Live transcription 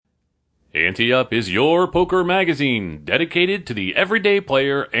Ante Up is your poker magazine dedicated to the everyday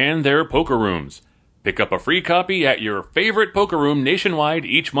player and their poker rooms. Pick up a free copy at your favorite poker room nationwide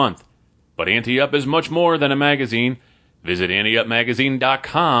each month. But Ante Up is much more than a magazine. Visit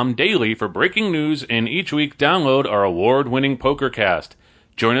AnteUpMagazine.com daily for breaking news, and each week download our award-winning PokerCast.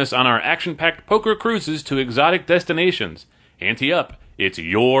 Join us on our action-packed poker cruises to exotic destinations. Ante Up, it's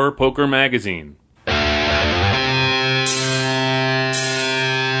your poker magazine.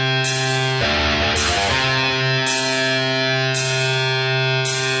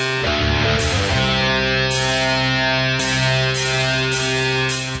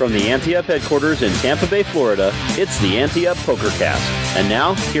 From the Ante Up headquarters in Tampa Bay, Florida, it's the Ante Up PokerCast. And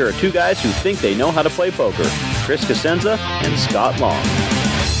now, here are two guys who think they know how to play poker, Chris Cosenza and Scott Long.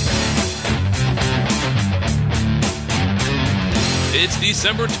 It's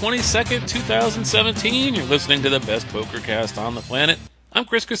December 22nd, 2017. You're listening to the best PokerCast on the planet. I'm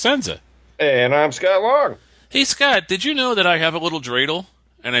Chris Cosenza. And I'm Scott Long. Hey, Scott, did you know that I have a little dreidel,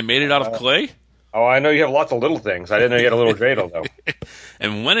 and I made it out of clay? Oh, I know you have lots of little things. I didn't know you had a little dreidel, though.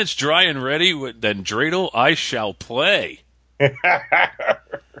 And when it's dry and ready, then dreidel I shall play.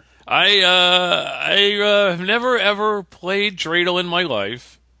 I have never, ever played dreidel in my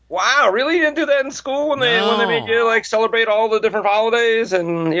life. Wow, really? You didn't do that in school when they made you like celebrate all the different holidays,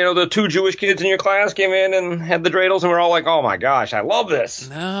 and the two Jewish kids in your class came in and had the dreidels, and we're all like, "Oh my gosh, I love this."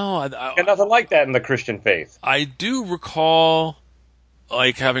 No, I got nothing like that in the Christian faith. I do recall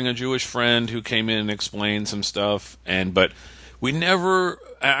like having a Jewish friend who came in and explained some stuff, but we never.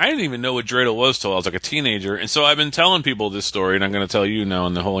 I didn't even know what dreidel was till I was like a teenager, and so I've been telling people this story, and I'm going to tell you now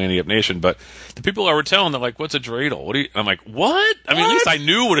in the whole Ante Up Nation. But the people I were telling, they're like, "What's a dreidel?" I'm like, "What?" I mean, at least I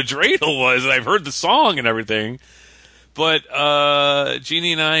knew what a dreidel was, and I've heard the song and everything. But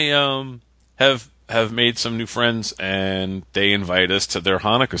Jeannie and I have made some new friends, and they invite us to their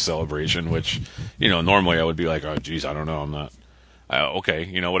Hanukkah celebration, which normally I would be like, "Oh, geez, I don't know, I'm not."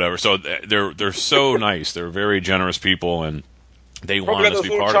 Okay, whatever. So they're so nice. They're very generous people, and they wanted us to be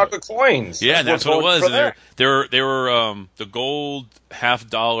part of it. Chocolate coins. Yeah, and that's what it was. And they were the gold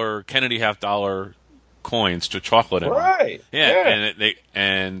 $50 Kennedy $50 coins to chocolate in them. Right. Yeah.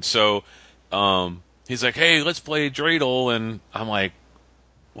 And so he's like, "Hey, let's play dreidel," and I'm like,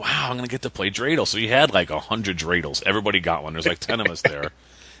 "Wow, I'm gonna get to play dreidel." So he had like 100 dreidels. Everybody got one. There's like 10 of us there,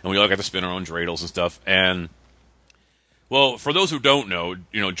 and we all got to spin our own dreidels and stuff. And well, for those who don't know,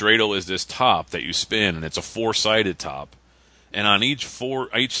 dreidel is this top that you spin, and it's a 4-sided top. And on each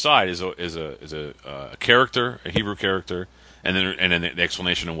side is a character, a Hebrew character, and then the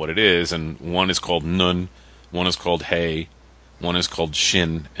explanation of what it is. And one is called Nun, one is called Hey, one is called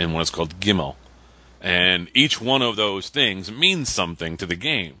Shin, and one is called Gimel. And each one of those things means something to the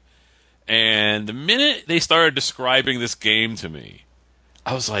game. And the minute they started describing this game to me,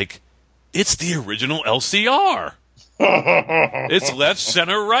 I was like, it's the original LCR. It's left,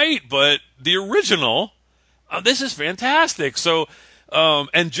 center, right, but the original. This is fantastic. So,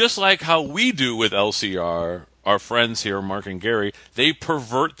 and just like how we do with LCR, our friends here, Mark and Gary, they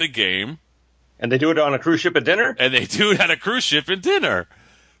pervert the game. And they do it on a cruise ship at dinner? And they do it on a cruise ship at dinner.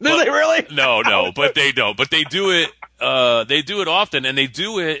 Do they really? No, but they don't. But they do it. They do it often, and they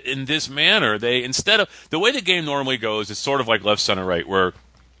do it in this manner. Instead of the way the game normally goes, it's sort of like left, center, right, where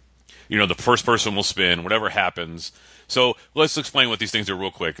the first person will spin, whatever happens. So let's explain what these things are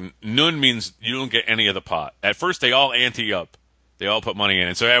real quick. Nun means you don't get any of the pot. At first, they all ante up. They all put money in.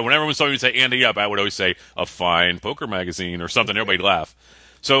 And so whenever somebody would say ante up, I would always say a fine poker magazine or something. Everybody laugh.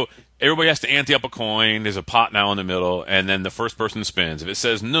 So everybody has to ante up a coin. There's a pot now in the middle, and then the first person spins. If it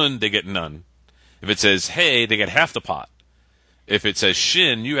says nun, they get none. If it says hey, they get half the pot. If it says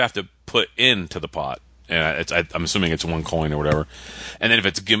shin, you have to put into the pot. And I'm assuming it's one coin or whatever. And then if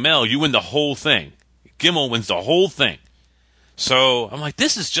it's gimel, you win the whole thing. Gimel wins the whole thing. So I'm like,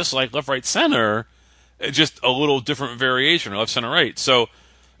 this is just like left, right, center, just a little different variation, left, center, right. So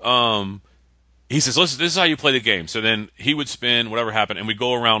he says, listen, this is how you play the game. So then he would spin, whatever happened, and we'd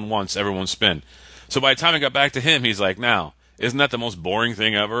go around once, everyone spin. So by the time I got back to him, he's like, now, isn't that the most boring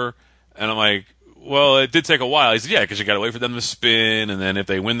thing ever? And I'm like, well, it did take a while. He said, yeah, because you got to wait for them to spin, and then if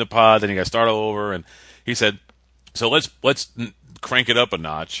they win the pot, then you got to start all over. And he said, so let's crank it up a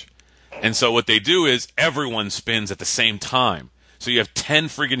notch. And so what they do is everyone spins at the same time. So you have 10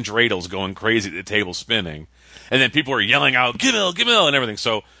 friggin' dreidels going crazy at the table spinning. And then people are yelling out, Gimel, Gimel, and everything.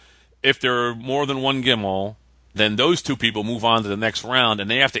 So if there are more than one Gimel, then those two people move on to the next round, and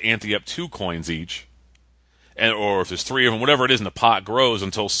they have to ante up 2 coins each. Or if there's 3 of them, whatever it is, and the pot grows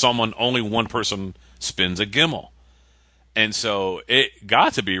until only one person spins a Gimel. And so it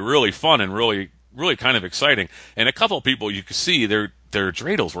got to be really fun and really, really kind of exciting. And a couple of people you could see, their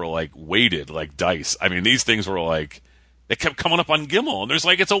dreidels were like weighted like dice. I mean, these things were like, they kept coming up on gimmel, and there's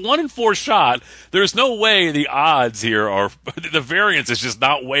like, it's a 1 in 4 shot. There's no way the odds here are, the variance is just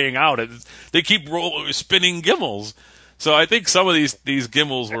not weighing out. They keep spinning gimmels. So I think some of these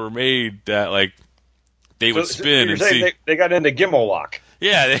gimmels were made that like they would spin and see. They got into gimmel lock.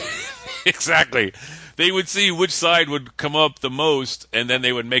 Yeah, exactly. They would see which side would come up the most, and then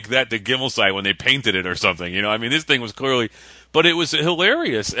they would make that the gimmel side when they painted it or something. You know, I mean, this thing was clearly, but it was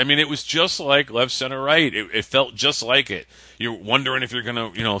hilarious. I mean, it was just like left, center, right. It felt just like it. You're wondering if you're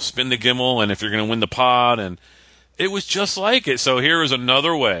going to, spin the gimmel and if you're going to win the pot, and it was just like it. So here is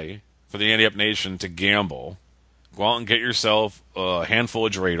another way for the Ante Up Nation to gamble. Go out and get yourself a handful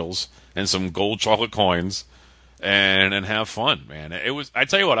of dreidels and some gold chocolate coins and have fun, man. It was, I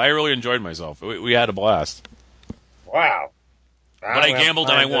tell you what, I really enjoyed myself. We had a blast. Wow. But I gambled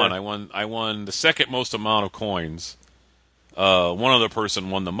and I won. I won the second most amount of coins. One other person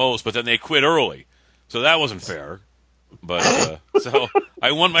won the most, but then they quit early. So that wasn't fair. But so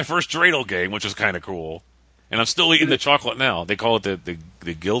I won my first dreidel game, which was kind of cool. And I'm still eating the chocolate now. They call it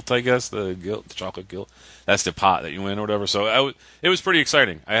the gilt, I guess, the chocolate gilt. That's the pot that you win or whatever. So it was pretty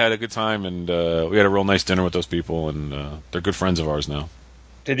exciting. I had a good time, and we had a real nice dinner with those people, and they're good friends of ours now.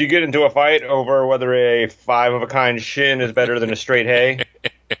 Did you get into a fight over whether a 5-of-a-kind shin is better than a straight hay?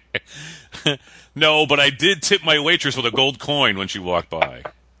 No, but I did tip my waitress with a gold coin when she walked by.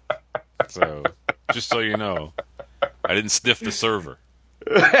 So, just so you know, I didn't sniff the server.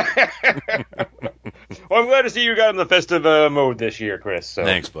 Well, I'm glad to see you got in the festive mode this year, Chris. So.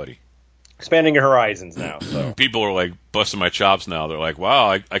 Thanks, buddy. Expanding your horizons now. So. People are like busting my chops now. They're like, wow,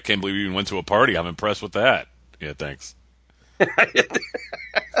 I can't believe you even went to a party. I'm impressed with that. Yeah, thanks.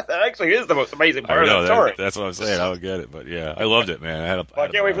 That actually is the most amazing part of the story. That's what I'm saying. I don't get it, but yeah, I loved it, man. I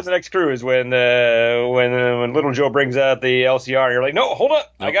can't wait for the next cruise when Little Joe brings out the LCR. And you're like, no, hold on,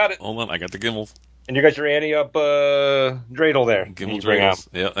 I got it. Hold on, I got the gimmels. And you got your Ante Up dreidel there. Gimmel dreidels.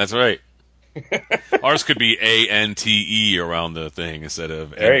 Yeah, that's right. Ours could be ANTE around the thing instead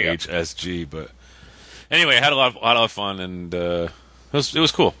of NHSG. But anyway, I had a lot of fun, and it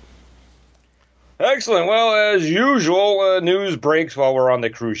was cool. Excellent. Well, as usual, news breaks while we're on the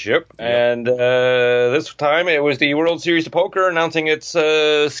cruise ship. Yep. And this time it was the World Series of Poker announcing its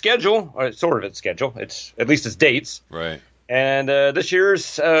schedule, or sort of its schedule. It's at least its dates. Right. And this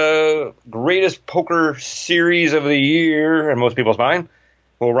year's greatest poker series of the year, in most people's mind,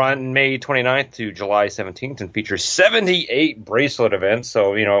 will run May 29th to July 17th and feature 78 bracelet events.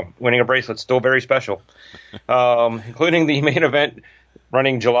 So, winning a bracelet's still very special, including the main event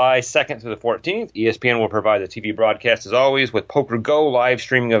running July 2nd through the 14th. ESPN will provide the TV broadcast, as always, with Poker Go live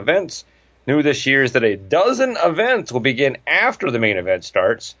streaming events. New this year is that a dozen events will begin after the main event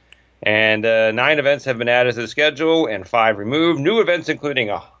starts. And 9 events have been added to the schedule and 5 removed. New events including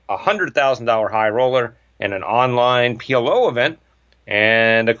a $100,000 high roller and an online PLO event.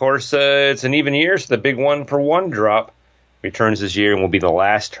 And, of course, it's an even year, so the big 1-for-1 drop returns this year and will be the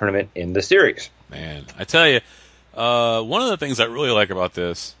last tournament in the series. Man, I tell you, one of the things I really like about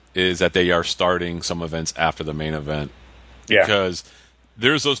this is that they are starting some events after the main event. Yeah. Because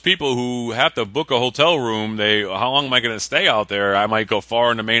there's those people who have to book a hotel room. How long am I going to stay out there? I might go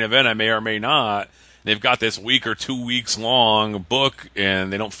far in the main event. I may or may not. They've got this week or 2 weeks long book,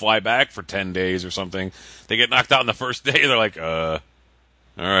 and they don't fly back for 10 days or something. They get knocked out on the first day. They're like, all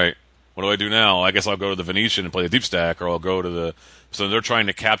right, what do I do now? I guess I'll go to the Venetian and play the deep stack, or I'll go to the... So they're trying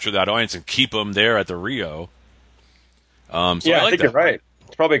to capture that audience and keep them there at the Rio. I think you're right.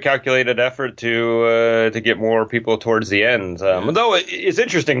 It's probably a calculated effort to get more people towards the end. Though it's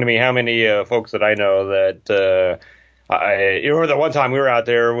interesting to me how many folks that I know that you remember the one time we were out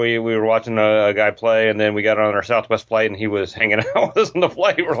there, we were watching a guy play, and then we got on our Southwest flight, and he was hanging out with us on the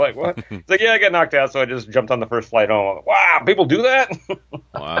flight. We're like, what? He's like, yeah, I got knocked out, so I just jumped on the first flight home. Like, wow, people do that?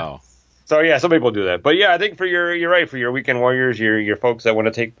 Wow. So yeah, some people do that, but yeah, I think you're right, for your weekend warriors, your folks that want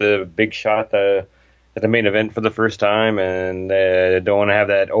to take the big shot at the main event for the first time and don't want to have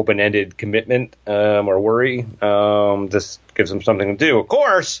that open-ended commitment or worry. This gives them something to do. Of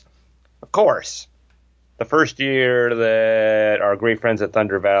course, the first year that our great friends at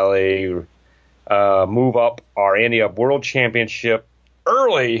Thunder Valley move up our Ante Up World Championship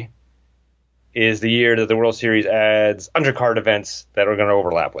early is the year that the World Series adds undercard events that are going to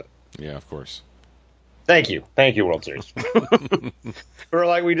overlap with it. Yeah, of course. Thank you, World Series.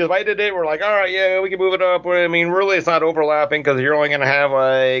 We divided it. We're like, all right, yeah, we can move it up. I mean, really, it's not overlapping because you're only going to have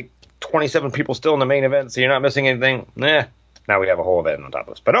like 27 people still in the main event, so you're not missing anything. Now we have a whole event on top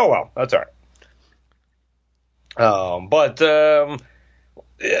of us. But oh well, that's all right.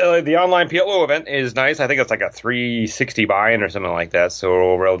 The online PLO event is nice. I think it's like a 360 buy-in or something like that,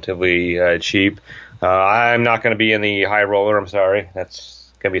 so relatively cheap. I'm not going to be in the high roller. I'm sorry.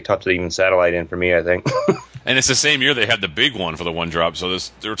 That's going to be tough to even satellite in for me, I think. And it's the same year they had the big one for the one drop, so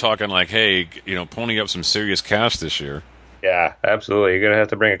they're talking like, hey, pony up some serious cash this year. Yeah, absolutely. You're going to have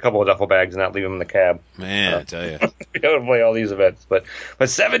to bring a couple of duffel bags and not leave them in the cab. Man, I tell you. You got to play all these events. But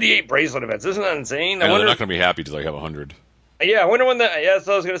 78 bracelet events. Isn't that insane? I know they're not going to be happy till they have 100. Yeah, I wonder when that's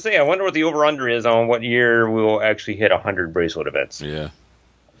what I was going to say. I wonder what the over-under is on what year we'll actually hit 100 bracelet events. Yeah.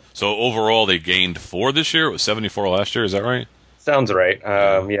 So overall, they gained 4 this year. It was 74 last year. Is that right? Sounds right.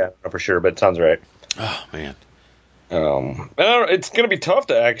 Yeah, not for sure, but it sounds right. Oh, man. It's going to be tough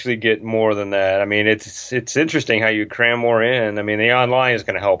to actually get more than that. I mean, it's interesting how you cram more in. I mean, the online is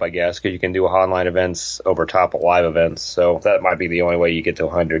going to help, I guess, because you can do online events over top of live events. So that might be the only way you get to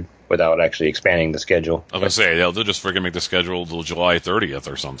 100 without actually expanding the schedule. I was going to say, they'll just freaking make the schedule till July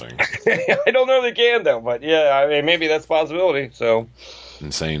 30th or something. I don't know if they can, though, but yeah, I mean, maybe that's a possibility. So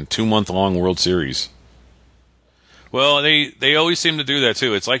insane. 2-month-long World Series. Well, they always seem to do that,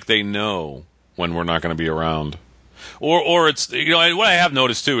 too. It's like they know when we're not going to be around. Or it's, what I have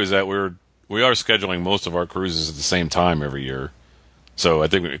noticed too is that we are scheduling most of our cruises at the same time every year. So I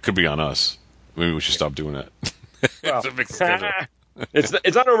think it could be on us. Maybe we should stop doing that. Well,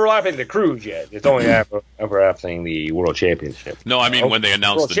 it's not overlapping the cruise yet. It's only overlapping the World Championship. No, I mean when they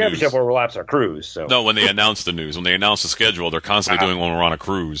announce the Championship news. overlaps our cruise. So no, when they announce the news, when they announce the schedule, they're constantly doing when we're on a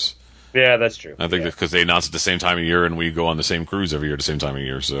cruise. Yeah, that's true. I think because they announce it the same time of year and we go on the same cruise every year at the same time of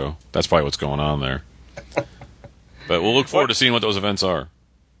year. So that's probably what's going on there. But we'll look forward to seeing what those events are.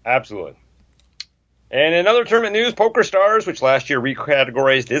 Absolutely. And in other tournament news, PokerStars, which last year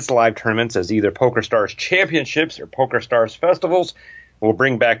recategorized its live tournaments as either PokerStars Championships or PokerStars Festivals, will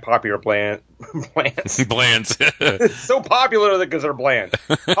bring back popular blands. It's so popular because they're bland.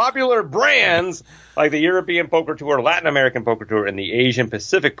 Popular brands like the European Poker Tour, Latin American Poker Tour, and the Asian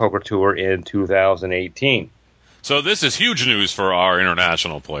Pacific Poker Tour in 2018. So this is huge news for our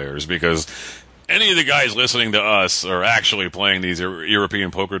international players because any of the guys listening to us are actually playing these European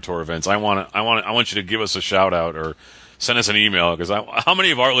Poker Tour events. I want you to give us a shout out or send us an email because how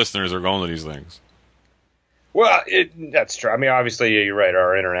many of our listeners are going to these things? Well, that's true. I mean, obviously, you're right.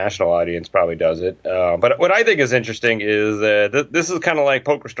 Our international audience probably does it. But what I think is interesting is this is kind of like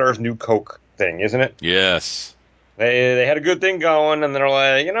PokerStars' new Coke thing, isn't it? Yes. They had a good thing going, and they're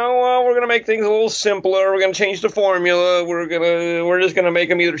like, we're going to make things a little simpler. We're going to change the formula. We're just going to make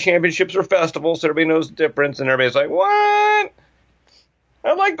them either championships or festivals, so everybody knows the difference. And everybody's like, what?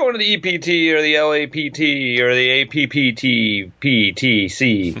 I like going to the EPT or the LAPT or the APPT,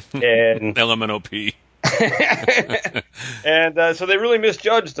 PTC, and LMNOP. And so they really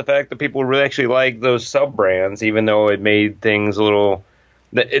misjudged the fact that people really actually like those sub brands, even though it made things a little.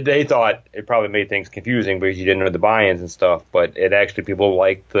 They thought it probably made things confusing because you didn't know the buy-ins and stuff, but it actually people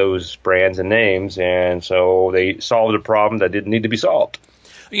liked those brands and names, and so they solved a problem that didn't need to be solved.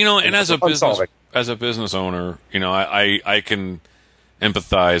 And as a business owner, I can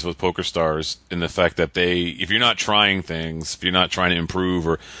empathize with PokerStars in the fact that if you're not trying things, if you're not trying to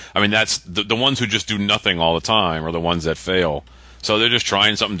improve, that's the ones who just do nothing all the time are the ones that fail. So they're just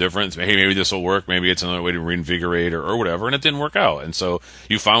trying something different. Hey, maybe this will work. Maybe it's another way to reinvigorate or whatever, and it didn't work out. And so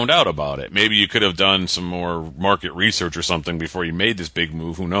you found out about it. Maybe you could have done some more market research or something before you made this big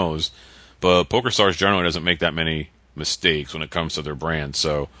move. Who knows? But PokerStars generally doesn't make that many mistakes when it comes to their brand.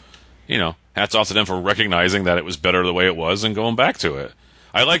 So, hats off to them for recognizing that it was better the way it was and going back to it.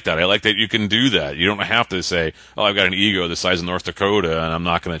 I like that. I like that you can do that. You don't have to say, "Oh, I've got an ego the size of North Dakota, and I'm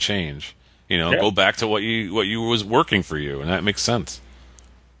not going to change." Go back to what you was working for you, and that makes sense.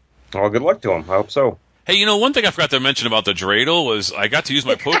 Well, good luck to them. I hope so. Hey, one thing I forgot to mention about the dreidel was I got to use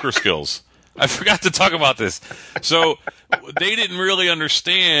my poker skills. I forgot to talk about this. So they didn't really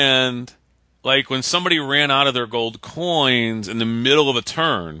understand, like when somebody ran out of their gold coins in the middle of a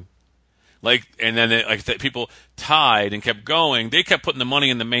turn, and then people tied and kept going. They kept putting the money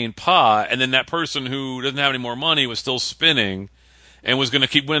in the main pot, and then that person who doesn't have any more money was still spinning and was going to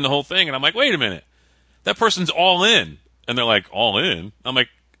keep winning the whole thing. And I'm like, wait a minute. That person's all in. And they're like, all in? I'm like,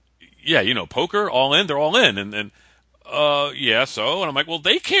 yeah, poker, all in? They're all in. And yeah, so? And I'm like, well,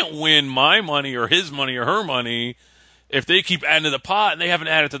 they can't win my money or his money or her money if they keep adding to the pot and they haven't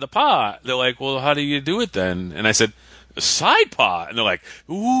added to the pot. They're like, well, how do you do it then? And I said, a side pot. And they're like,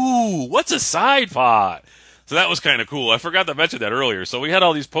 ooh, what's a side pot? So that was kind of cool. I forgot to mention that earlier. So we had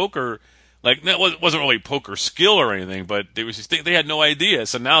all these poker. That wasn't really poker skill or anything, but they had no idea.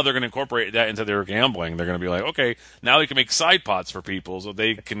 So now they're going to incorporate that into their gambling. They're going to be like, okay, now we can make side pots for people so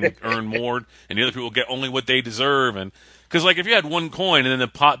they can earn more, and the other people get only what they deserve. And Because, like, if you had one coin and then the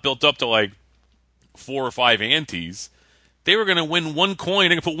pot built up to, like, 4 or 5 antes, they were going to win one coin.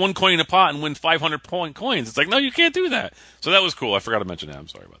 They could put one coin in a pot and win 500 coins. It's like, no, you can't do that. So that was cool. I forgot to mention that. I'm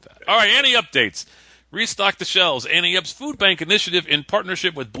sorry about that. All right, Ante updates. Restock the shelves. Ante Up's Food Bank initiative in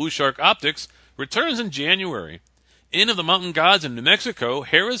partnership with Blue Shark Optics returns in January. Inn of the Mountain Gods in New Mexico,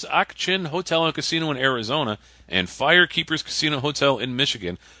 Harrah's Ak-Chin Hotel and Casino in Arizona, and Firekeepers Casino Hotel in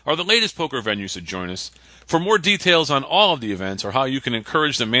Michigan are the latest poker venues to join us. For more details on all of the events or how you can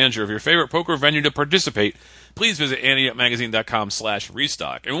encourage the manager of your favorite poker venue to participate, please visit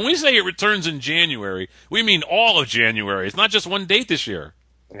anteupmagazine.com/restock. And when we say it returns in January, we mean all of January. It's not just one date this year.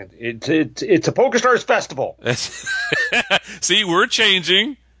 It's a PokerStars festival. See, we're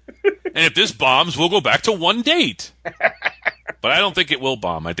changing. And if this bombs, we'll go back to one date. But I don't think it will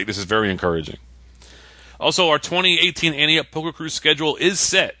bomb. I think this is very encouraging. Also, our 2018 Ante Up Poker Cruise schedule is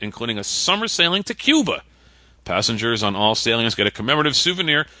set, including a summer sailing to Cuba. Passengers on all sailings get a commemorative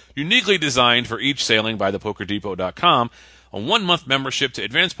souvenir uniquely designed for each sailing by thepokerdepot.com, a 1-month membership to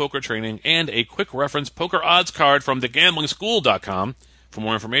advanced poker training, and a quick reference poker odds card from thegamblingschool.com. For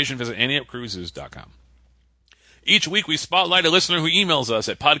more information, visit anteupcruises.com. Each week, we spotlight a listener who emails us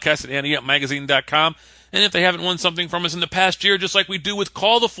at podcast@anteupmagazine.com, and if they haven't won something from us in the past year, just like we do with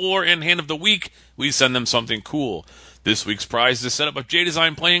Call the Floor and Hand of the Week, we send them something cool. This week's prize is a setup of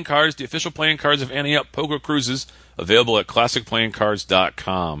J-Design playing cards, the official playing cards of Ante Up Poker Cruises, available at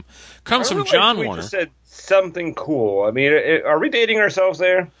classicplayingcards.com. Comes from John Warner. We just said something cool. I mean, are we dating ourselves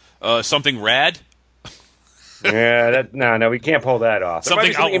there? Something rad? Yeah, no, we can't pull that off.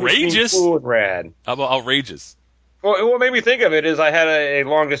 Something outrageous? Cool and rad. How about outrageous? Well, what made me think of it is I had a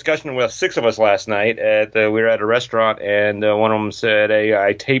long discussion with 6 of us last night. We were at a restaurant, and one of them said, "Hey,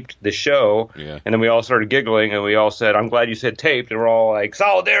 I taped the show." Yeah. And then we all started giggling, and we all said, "I'm glad you said taped." And we're all like,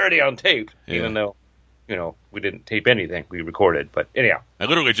 solidarity on taped, even though, we didn't tape anything. We recorded. But anyhow. I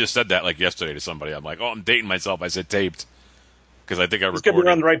literally just said that like yesterday to somebody. I'm like, oh, I'm dating myself. I said taped. Because I think I recorded. It's good to be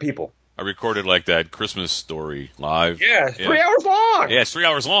around the right people. I recorded like that Christmas Story live. Yeah, it's 3 hours long. Yeah, it's 3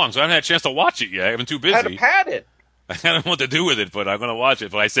 hours long, so I haven't had a chance to watch it yet. I've been too busy. I had to pad it. I don't know what to do with it, but I'm going to watch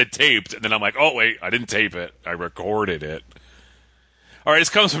it. But I said taped, and then I'm like, oh, wait, I didn't tape it. I recorded it. All right, this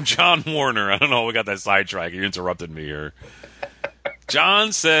comes from John Warner. I don't know, we got that sidetrack. You interrupted me here.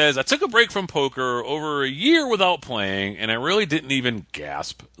 John says, I took a break from poker over a year without playing, and I really didn't even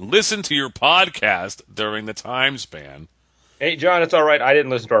listen to your podcast during the time span. Hey, John, it's all right. I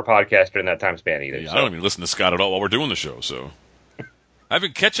didn't listen to our podcast during that time span either. Yeah, so. I don't even listen to Scott at all while we're doing the show, so... I've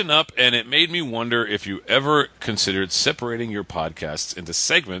been catching up, and it made me wonder if you ever considered separating your podcasts into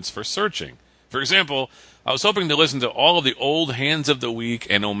segments for searching. For example, I was hoping to listen to all of the old Hands of the Week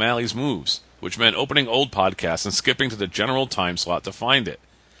and O'Malley's Moves, which meant opening old podcasts and skipping to the general time slot to find it.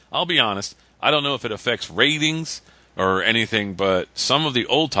 I'll be honest, I don't know if it affects ratings or anything, but some of the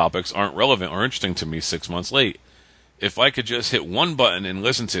old topics aren't relevant or interesting to me 6 months late. If I could just hit one button and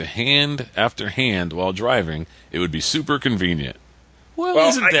listen to Hand After Hand while driving, it would be super convenient. Well,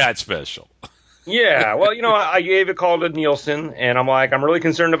 isn't that special? Yeah, well, I gave a call to Nielsen, and I'm like, I'm really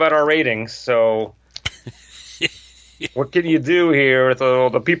concerned about our ratings, so what can you do here with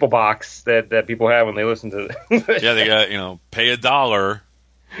the people box that people have when they listen to it? Yeah, they got, pay $1.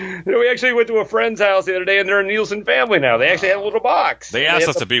 We actually went to a friend's house the other day, and they're a Nielsen family now. They actually had a little box. They asked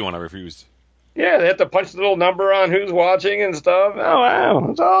us to be one. I refused. Yeah, they have to punch the little number on who's watching and stuff. Oh, wow.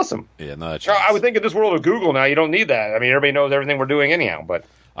 That's awesome. Yeah, no, that's I would think in this world of Google now, you don't need that. I mean, everybody knows everything we're doing anyhow, but...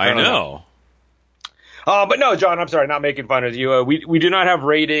 I know. But no, John, I'm sorry, not making fun of you. We do not have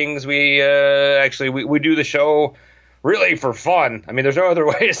ratings. We do the show really for fun. I mean, there's no other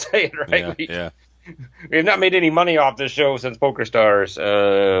way to say it, right? Yeah. We have not made any money off this show since PokerStars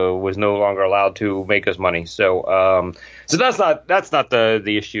was no longer allowed to make us money. So that's not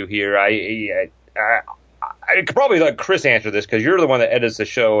the issue here. I could probably let Chris answer this because you're the one that edits the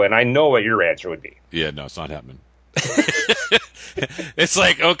show, and I know what your answer would be. Yeah, no, it's not happening. It's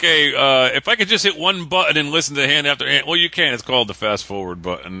like, okay, if I could just hit one button and listen to Hand After Hand, well, you can. It's called the fast forward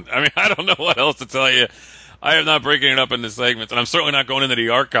button. I mean, I don't know what else to tell you. I am not breaking it up into segments, and I'm certainly not going into the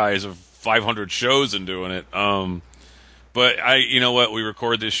archives of 500 shows and doing it. But you know what? We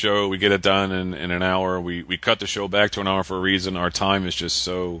record this show, we get it done in an hour. We cut the show back to an hour for a reason. Our time is just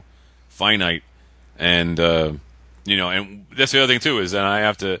so finite, and and that's the other thing too is that I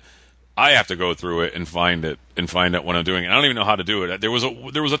have to go through it and find out what I'm doing. And I don't even know how to do it. There was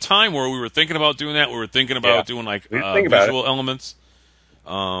a time where we were thinking about doing that. We were thinking about doing like visual elements.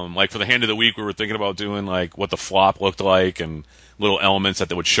 Like for the Hand of the Week, we were thinking about doing like what the flop looked like and little elements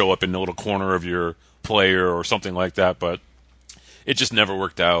that would show up in the little corner of your player or something like that. But it just never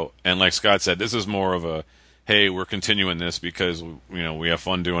worked out. And like Scott said, this is more of a, hey, we're continuing this because we have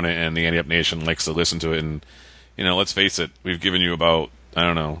fun doing it, and the Ante Up Nation likes to listen to it. And let's face it, we've given you about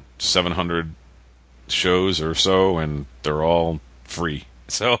 700 shows or so, and they're all free.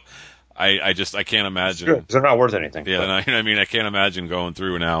 So I can't imagine. Good, 'cause they're not worth anything. Yeah, I can't imagine going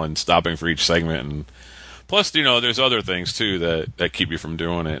through now and stopping for each segment. And plus, there's other things too that keep you from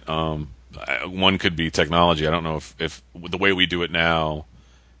doing it. One could be technology. I don't know if the way we do it now,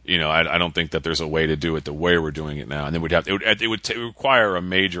 I don't think that there's a way to do it the way we're doing it now. And then it would require a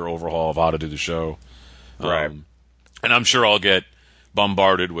major overhaul of how to do the show. Right. And I'm sure I'll get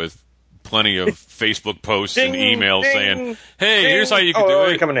bombarded with plenty of Facebook posts and emails saying, hey, here's how you can do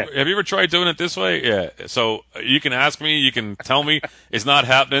it. Coming in. Have you ever tried doing it this way? Yeah. So you can ask me, you can tell me it's not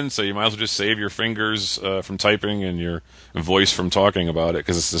happening, so you might as well just save your fingers from typing and your voice from talking about it,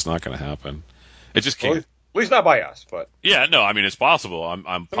 because it's just not going to happen. It just can't. Well, at least not by us, but yeah, no, it's possible.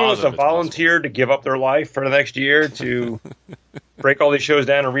 I'm positive. Someone volunteered to give up their life for the next year to break all these shows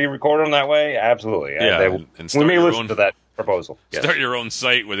down and re-record them that way. Absolutely. Yeah, we may listen to that proposal. Yes. Start your own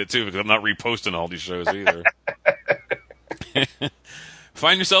site with it too, because I'm not reposting all these shows either.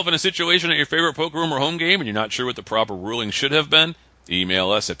 Find yourself in a situation at your favorite poker room or home game and you're not sure what the proper ruling should have been? Email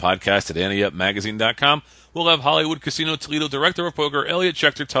us at podcast@anteupmagazine.com. We'll have Hollywood Casino Toledo Director of Poker, Elliot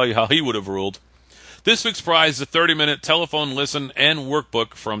Schechter, tell you how he would have ruled. This week's prize is a 30-minute telephone listen and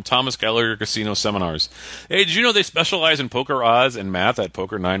workbook from Thomas Gallagher Casino Seminars. Hey, did you know they specialize in poker odds and math at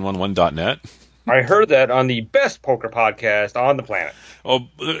poker911.net? I heard that on the best poker podcast on the planet. Oh,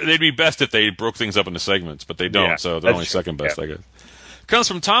 they'd be best if they broke things up into segments, but they don't, so they're only second best, I guess. Comes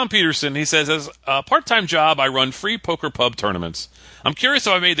from Tom Peterson. He says, as a part-time job, I run free poker pub tournaments. I'm curious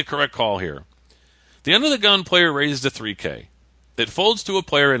if I made the correct call here. The under-the-gun player raises a 3K. It folds to a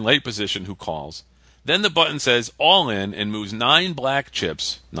player in late position who calls. Then the button says all in and moves 9 black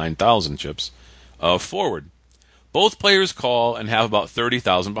chips, 9,000 chips, forward. Both players call and have about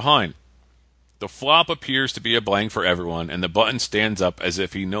 30,000 behind. The flop appears to be a blank for everyone, and the button stands up as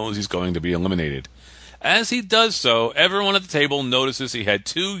if he knows he's going to be eliminated. As he does so, everyone at the table notices he had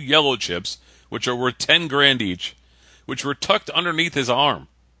 2 yellow chips, which are worth 10 grand each, which were tucked underneath his arm.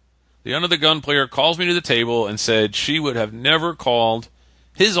 The under-the-gun player calls me to the table and said she would have never called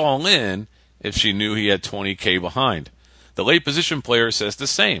his all-in if she knew he had 20K behind. The late position player says the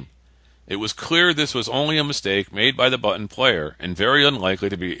same. It was clear this was only a mistake made by the button player and very unlikely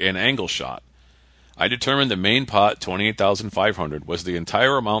to be an angle shot. I determined the main pot, 28,500, was the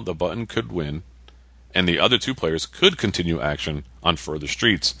entire amount the button could win, and the other 2 players could continue action on further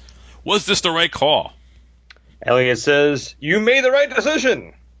streets. Was this the right call? Elliot says, you made the right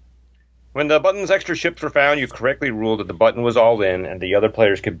decision. When the button's extra chips were found, you correctly ruled that the button was all in and the other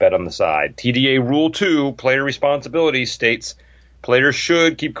players could bet on the side. TDA Rule 2, Player Responsibility, states players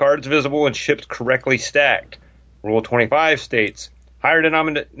should keep cards visible and chips correctly stacked. Rule 25 states higher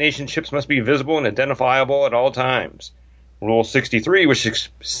denomination chips must be visible and identifiable at all times. Rule 63, which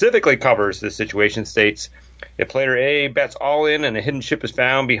specifically covers this situation, states if player A bets all in and a hidden chip is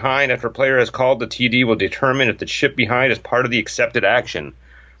found behind after a player has called, the TD will determine if the chip behind is part of the accepted action.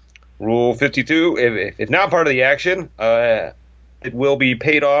 Rule 52, if not part of the action, it will be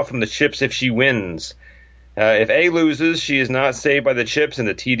paid off from the chips if she wins. If A loses, she is not saved by the chips, and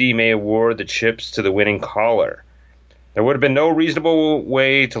the TD may award the chips to the winning caller. There would have been no reasonable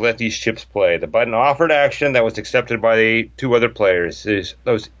way to let these chips play. The button offered action that was accepted by the 2 other players.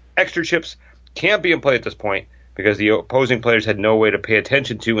 Those extra chips can't be in play at this point because the opposing players had no way to pay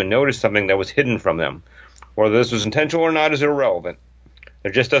attention to and notice something that was hidden from them. Whether this was intentional or not is irrelevant.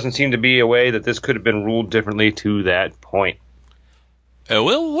 There just doesn't seem to be a way that this could have been ruled differently to that point.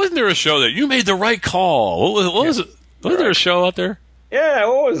 Well, wasn't there a show that you made the right call? What was it? Wasn't there a show out there? Yeah,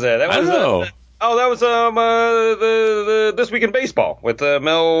 what was that? I don't know. That was the This Week in Baseball with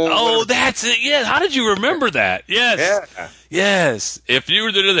Mel. Oh, that's it. Yeah, how did you remember that? Yes. Yeah. Yes. If you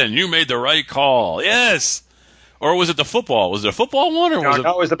were there, then you made the right call. Yes. Or was it the football? Was it a football one? Or was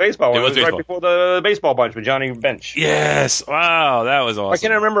No, it was the baseball one. It was baseball. right before the baseball bunch with Johnny Bench. Yes. Wow, that was awesome. I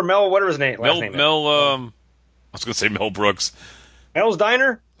can't remember Mel. What was his name? Mel. I was going to say Mel Brooks. Mel's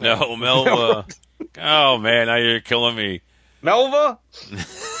Diner? No, Mel. Oh man, now you're killing me. Melva?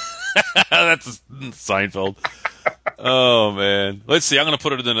 That's Seinfeld. Oh man. Let's see. I'm going to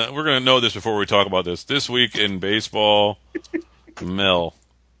put it in. We're going to know this before we talk about this. This Week in Baseball. Mel.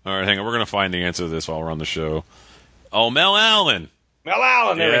 All right, hang on. We're going to find the answer to this while we're on the show. Oh, Mel Allen. Mel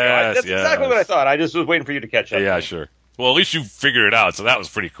Allen, there we go. That's exactly what I thought. I just was waiting for you to catch up. Yeah, sure. Well, at least you figured it out, so that was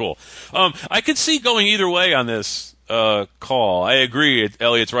pretty cool. I could see going either way on this call. I agree,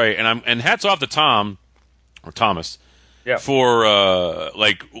 Elliot's right, and hats off to Tom or Thomas. Yeah. for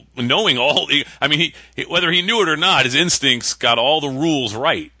like knowing all. I mean, whether he knew it or not, his instincts got all the rules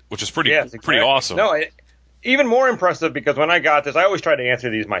right, which is pretty awesome. No, even more impressive because when I got this, I always try to answer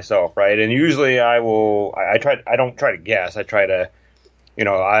these myself, right? And usually I don't try to guess. I try to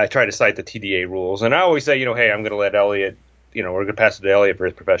cite the TDA rules, and I always say, hey, I'm going to let Elliot, we're going to pass it to Elliot for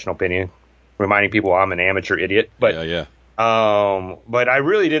his professional opinion, reminding people I'm an amateur idiot. But yeah. But I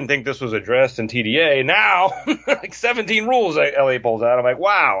really didn't think this was addressed in TDA. Now, like 17 rules Elliot pulls out. I'm like,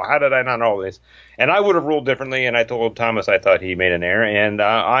 wow, how did I not know this? And I would have ruled differently, and I told Thomas I thought he made an error, and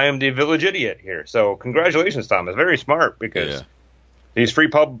I am the village idiot here. So congratulations, Thomas. Very smart, because these free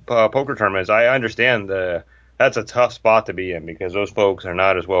pub poker tournaments, I understand that's a tough spot to be in, because those folks are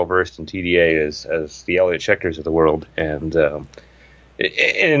not as well versed in TDA as the Elliot Schechters of the world. And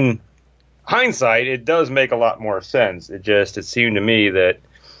in hindsight, it does make a lot more sense. It seemed to me that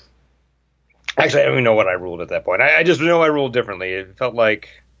actually I don't even know what I ruled at that point. I just know I ruled differently. It felt like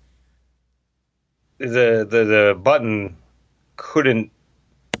the button couldn't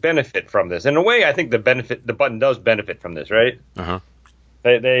benefit from this. In a way, I think the button does benefit from this, right? Uh-huh.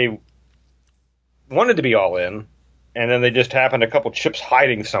 They wanted to be all in, and then they just happened a couple chips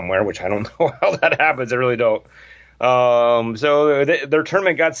hiding somewhere, which I don't know how that happens. I really don't. So their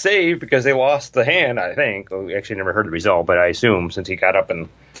tournament got saved because they lost the hand, I think. We actually never heard the result, but I assume since he got up and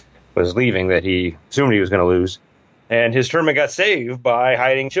was leaving that he assumed he was going to lose. And his tournament got saved by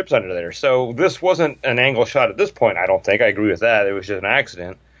hiding chips under there. So this wasn't an angle shot at this point, I don't think. I agree with that. It was just an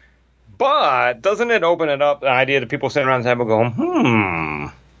accident. But doesn't it open it up, the idea that people sitting around the table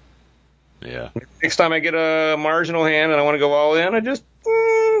going, Yeah. next time I get a marginal hand and I want to go all in, I just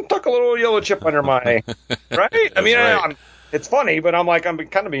tuck a little yellow chip under my, right? I mean, right. it's funny, but I'm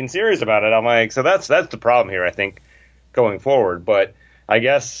kind of being serious about it. I'm like, so that's the problem here, I think, going forward. But I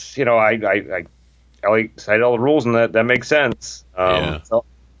guess, I cited all the rules, and that makes sense. So,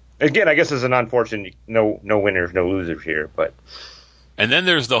 again, I guess it's an unfortunate no winners, no losers here, but. And then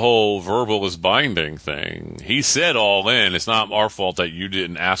there's the whole verbal is binding thing. He said all in. It's not our fault that you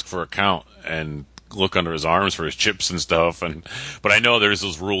didn't ask for a count and look under his arms for his chips and stuff. But I know there's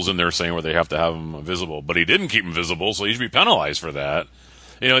those rules in there saying where they have to have them visible. But he didn't keep them visible, so he should be penalized for that.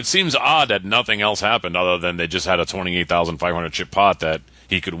 It seems odd that nothing else happened other than they just had a 28,500 chip pot that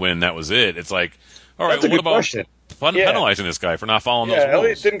he could win. That was it. It's like, all right, what about penalizing this guy for not following those rules? Yeah,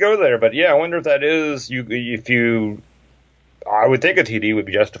 Elliot didn't go there, but I wonder if that is I would think a TD would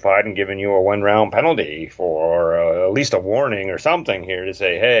be justified in giving you a 1-round penalty for at least a warning or something here to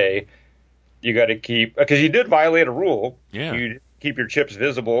say, hey, you got to keep, because you did violate a rule. Yeah. You keep your chips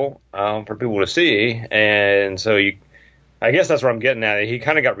visible for people to see, and so I guess that's what I'm getting at. He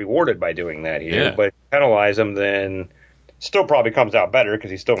kind of got rewarded by doing that here, but if you penalize him, then still probably comes out better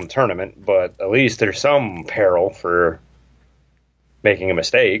because he's still in the tournament, but at least there's some peril for making a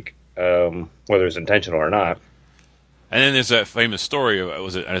mistake, whether it's intentional or not. And then there's that famous story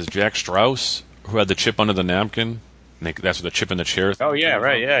of, as Jack Strauss, who had the chip under the napkin? That's what the chip in the chair. Oh, yeah,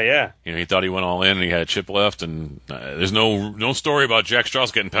 right, yeah. He thought he went all in and he had a chip left, and there's no story about Jack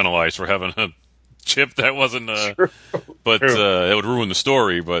Strauss getting penalized for having a chip that wasn't, but it would ruin the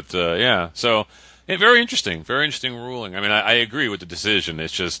story. But so very interesting ruling. I mean, I agree with the decision.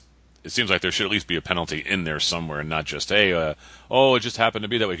 It's just it seems like there should at least be a penalty in there somewhere, and not just hey, it just happened to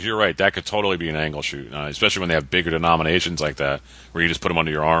be that way. Because you're right, that could totally be an angle shoot, especially when they have bigger denominations like that, where you just put them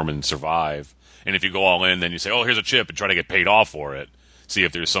under your arm and survive. And if you go all in, then you say, oh, here's a chip, and try to get paid off for it. See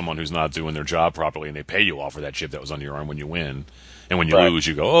if there's someone who's not doing their job properly, and they pay you off for that chip that was under your arm when you win. And when you lose,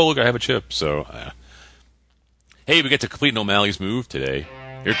 you go, oh, look, I have a chip. So, hey, we get to complete O'Malley's move today.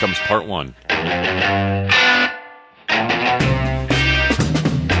 Here comes part 1.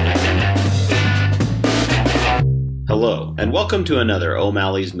 Hello, and welcome to another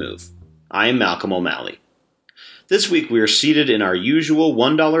O'Malley's Move. I am Malcolm O'Malley. This week we are seated in our usual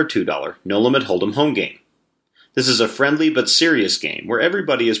 $1, $2 no-limit hold'em home game. This is a friendly but serious game where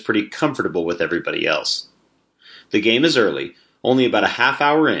everybody is pretty comfortable with everybody else. The game is early, only about a half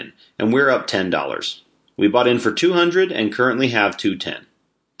hour in, and we're up $10. We bought in for $200 and currently have $210.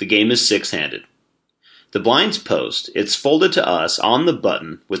 The game is 6-handed. The blind's post, it's folded to us on the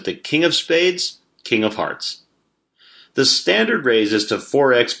button with the King of Spades, King of Hearts. The standard raise is to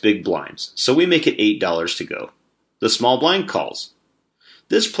 4x big blinds, so we make it $8 to go. The small blind calls.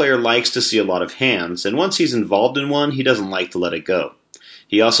 This player likes to see a lot of hands, and once he's involved in one, he doesn't like to let it go.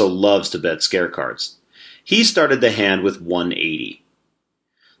 He also loves to bet scare cards. He started the hand with 180.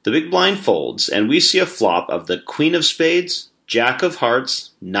 The big blind folds, and we see a flop of the Queen of Spades, Jack of Hearts,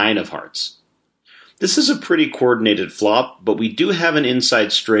 9 of Hearts. This is a pretty coordinated flop, but we do have an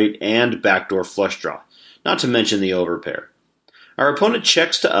inside straight and backdoor flush draw, not to mention the overpair. Our opponent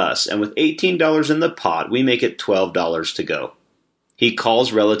checks to us, and with $18 in the pot, we make it $12 to go. He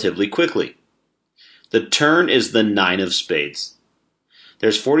calls relatively quickly. The turn is the 9 of spades.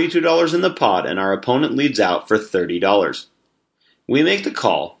 There's $42 in the pot, and our opponent leads out for $30. We make the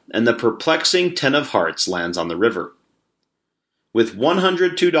call, and the perplexing 10 of hearts lands on the river. With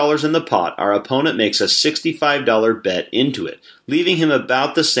 $102 in the pot, our opponent makes a $65 bet into it, leaving him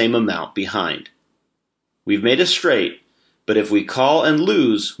about the same amount behind. We've made a straight, but if we call and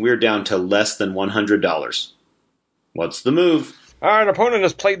lose, we're down to less than $100. What's the move? Our opponent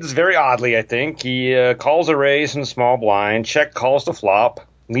has played this very oddly, I think. He calls a raise in the small blind, check calls the flop,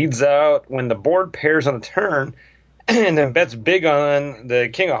 leads out when the board pairs on the turn, and then bets big on the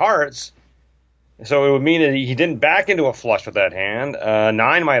king of hearts. So it would mean that he didn't back into a flush with that hand.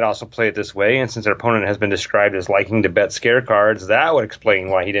 9 might also play it this way, and since our opponent has been described as liking to bet scare cards, that would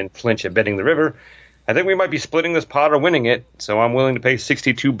explain why he didn't flinch at betting the river. I think we might be splitting this pot or winning it, so I'm willing to pay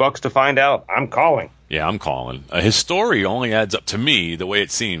 $62 to find out. I'm calling. Yeah, I'm calling. His story only adds up to me, the way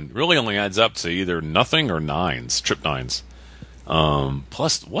it seemed, really only adds up to either nothing or nines, trip nines.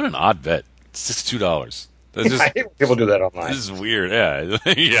 Plus, what an odd bet. $62. I hate when people do that online. This is weird, yeah.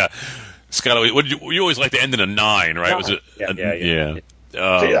 Yeah. Scott, you always like to end in a 9, right? Was it? Yeah.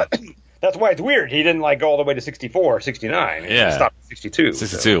 See, that's why it's weird. He didn't go all the way to 64, 69. He stopped at 62.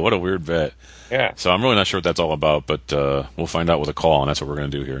 62. So. What a weird bet. Yeah. So I'm really not sure what that's all about, but we'll find out with a call, and that's what we're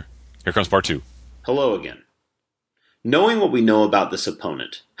going to do here. Here comes part 2. Hello again. Knowing what we know about this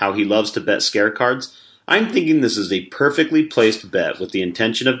opponent, how he loves to bet scare cards, I'm thinking this is a perfectly placed bet with the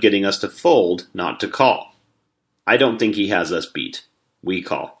intention of getting us to fold, not to call. I don't think he has us beat. We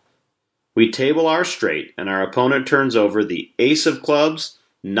call. We table our straight, and our opponent turns over the ace of clubs,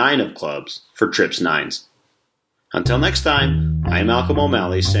 9 of clubs, for trips 9s. Until next time, I'm Malcolm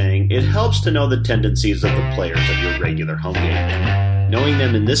O'Malley saying it helps to know the tendencies of the players of your regular home game. Knowing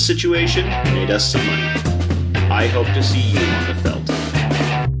them in this situation made us some money. I hope to see you on the felt.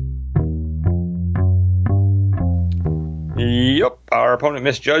 Yep, our opponent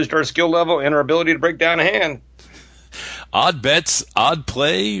misjudged our skill level and our ability to break down a hand. Odd bets, odd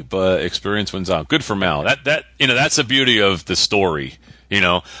play, but experience wins out. Good for Mal. That's the beauty of the story.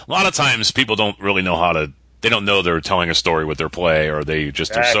 A lot of times people don't really know they don't know they're telling a story with their play, or they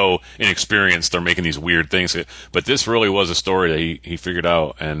just are so inexperienced they're making these weird things. But this really was a story that he figured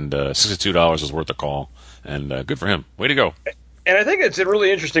out, and $62 is worth the call. And good for him. Way to go. And I think it's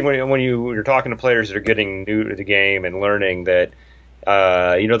really interesting when you're talking to players that are getting new to the game and learning that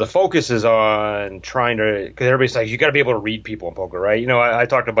the focus is on trying to, because everybody's like, you got to be able to read people in poker, right? I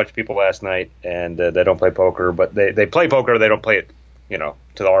talked to a bunch of people last night, and they don't play poker, but they play poker, they don't play it,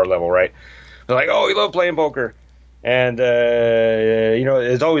 to our level, right? They're like, oh, we love playing poker. And,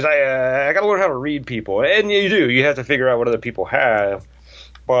 it's always, I got to learn how to read people. And you do. You have to figure out what other people have.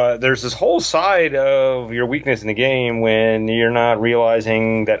 But there's this whole side of your weakness in the game when you're not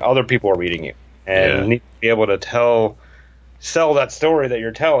realizing that other people are reading you. And you need to be able to sell that story that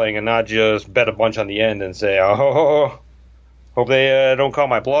you're telling and not just bet a bunch on the end and say, oh, hope they don't call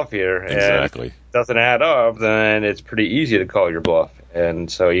my bluff here. Exactly. And if it doesn't add up, then it's pretty easy to call your bluff. And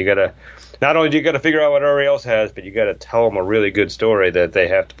so you got to, not only do you got to figure out what everybody else has, but you got to tell them a really good story that they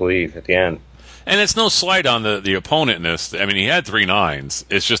have to believe at the end. And it's no slight on the opponent in this. I mean, he had 3 9s.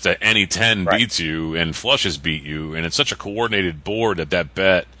 It's just that any 10 beats you and flushes beat you, and it's such a coordinated board that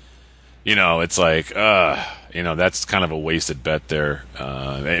bet, it's like, that's kind of a wasted bet there.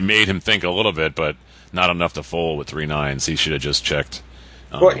 It made him think a little bit, but not enough to fold with 3 9s. He should have just checked.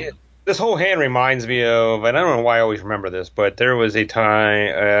 This whole hand reminds me of, and I don't know why I always remember this, but there was a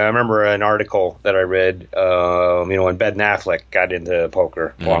time, I remember an article that I read, when Ben Affleck got into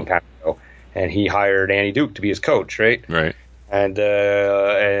poker a long time ago, and he hired Annie Duke to be his coach, right? Right. And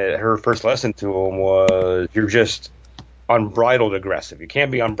her first lesson to him was, you're just unbridled aggressive. You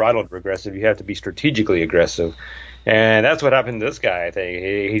can't be unbridled aggressive. You have to be strategically aggressive. And that's what happened to this guy, I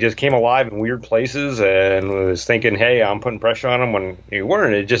think. He just came alive in weird places and was thinking, hey, I'm putting pressure on him when you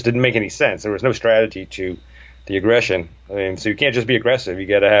weren't. It just didn't make any sense. There was no strategy to the aggression. I mean, so you can't just be aggressive.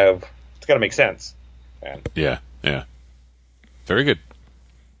 It's got to make sense. And, yeah. Very good.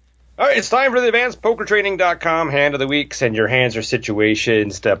 All right, it's time for the AdvancedPokerTraining.com Hand of the Week. Send your hands or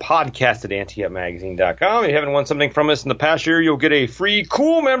situations to podcast@anteupmagazine.com. If you haven't won something from us in the past year, you'll get a free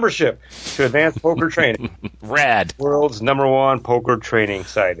cool membership to Advanced Poker Training. Rad. World's #1 poker training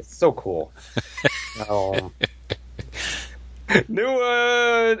site. It's so cool. New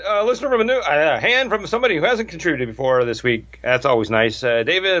listener from a hand from somebody who hasn't contributed before this week. That's always nice.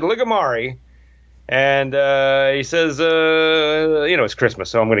 David Ligamari. And he says, it's Christmas,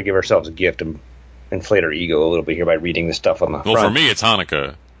 so I'm going to give ourselves a gift and inflate our ego a little bit here by reading the stuff on the front. Well, for me, it's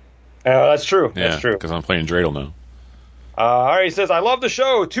Hanukkah. That's true. Yeah, That's true. Because I'm playing Dreidel now. All right, he says, I love the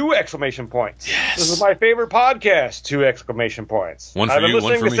show. 2 exclamation points. Yes. This is my favorite podcast. 2 exclamation points. One for I've been you,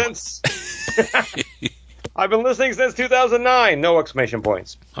 one for listening me. since I've been listening since 2009. No exclamation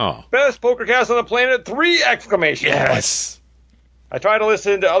points. Oh. Best pokercast on the planet. 3 exclamation points. Yes. I try to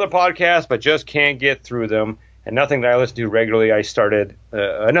listen to other podcasts, but just can't get through them. And nothing that I listen to regularly. Started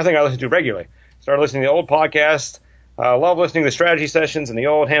listening to the old podcast. Love listening to the strategy sessions and the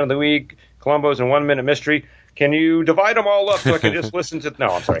old Hand of the Week, Columbo's and 1 Minute Mystery. Can you divide them all up so I can just listen to... No,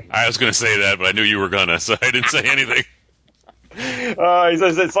 I'm sorry. I was going to say that, but I knew you were going to, so I didn't say anything. He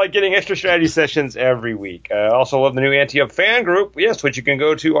says it's like getting extra strategy sessions every week. I also love the new Ante-Up fan group, yes, which you can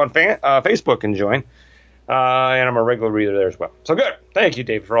go to on Facebook and join. And I'm a regular reader there as well. So good. Thank you,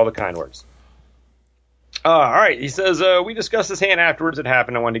 David, for all the kind words. All right. He says, we discussed this hand afterwards. It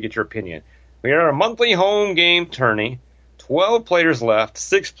happened. I wanted to get your opinion. We are at a monthly home game tourney. 12 players left,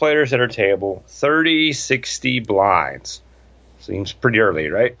 6 players at our table, 30-60 blinds. Seems pretty early,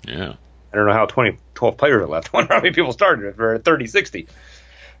 right? Yeah. I don't know how 12 players are left. I wonder how many people started if we're at 30-60.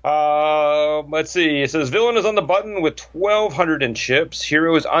 Let's see. It says Villain is on the button with 1,200 in chips.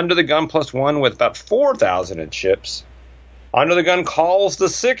 Hero is under the gun +1 with about 4,000 in chips. Under the gun calls the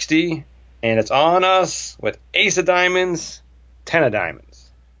 60, and it's on us with ace of diamonds, 10 of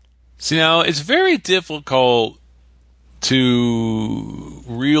diamonds. See, now, it's very difficult to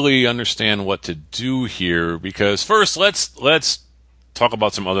really understand what to do here because first, let's talk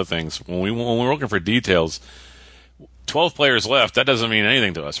about some other things. When we're looking for details, 12 players left, that doesn't mean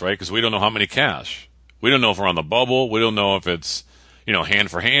anything to us, right? Because we don't know how many cash. We don't know if we're on the bubble. We don't know if it's, hand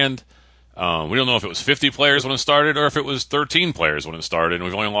for hand. We don't know if it was 50 players when it started or if it was 13 players when it started, and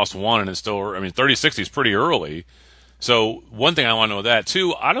we've only lost 1, and it's still, 30-60 is pretty early. So one thing I want to know that,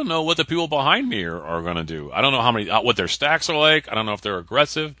 too, I don't know what the people behind me are going to do. I don't know what their stacks are like. I don't know if they're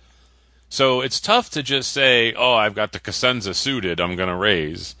aggressive. So it's tough to just say, oh, I've got the Cosenza suited, I'm going to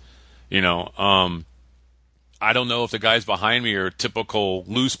raise. I don't know if the guys behind me are typical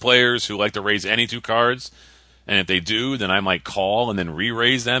loose players who like to raise any 2 cards. And if they do, then I might call and then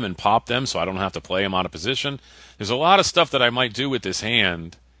re-raise them and pop them so I don't have to play them out of position. There's a lot of stuff that I might do with this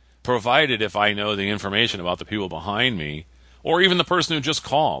hand, provided if I know the information about the people behind me, or even the person who just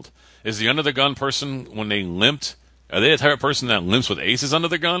called. Is the under-the-gun person, when they limped, are they the type of person that limps with aces under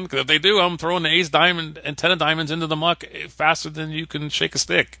the gun? Because if they do, I'm throwing the ace diamond and 10 of diamonds into the muck faster than you can shake a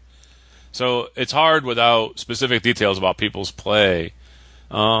stick. So it's hard without specific details about people's play.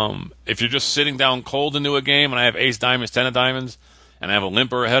 If you're just sitting down cold into a game and I have ace diamonds, 10 of diamonds, and I have a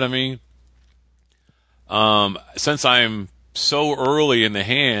limper ahead of me, since I'm so early in the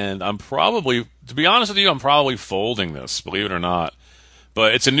hand, I'm probably, to be honest with you, I'm probably folding this, believe it or not.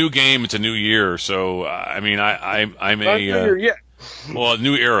 But it's a new game, it's a new year, so I may well,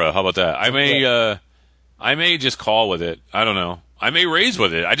 new era, how about that? I may just call with it. I don't know. I may raise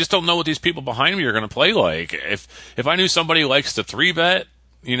with it. I just don't know what these people behind me are going to play like. If I knew somebody likes to 3-bet,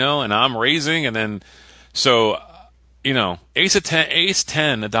 and I'm raising, and then ace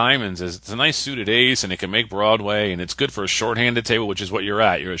 10 of diamonds it's a nice suited ace, and it can make Broadway, and it's good for a short-handed table, which is what you're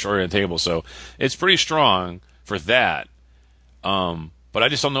at. You're a short-handed table, so it's pretty strong for that. But I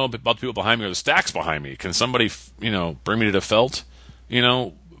just don't know about the people behind me or the stacks behind me. Can somebody, bring me to the felt,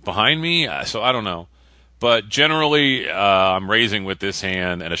 behind me? So I don't know. But generally, I'm raising with this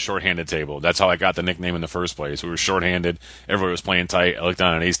hand at a short-handed table. That's how I got the nickname in the first place. We were short-handed. Everybody was playing tight. I looked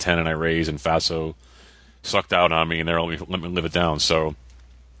down at ace 10 and I raised, and Faso sucked out on me, and they're only let me live it down. So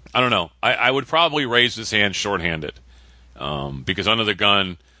I don't know. I would probably raise this hand short-handed because under the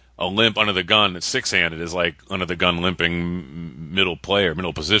gun, a limp under the gun that's 6-handed is like under the gun limping middle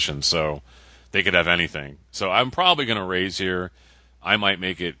position. So they could have anything. So I'm probably going to raise here. I might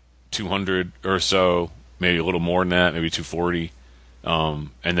make it 200 or so. Maybe a little more than that, maybe 240,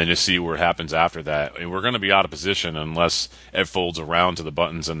 and then just see what happens after that. And we're going to be out of position unless it folds around to the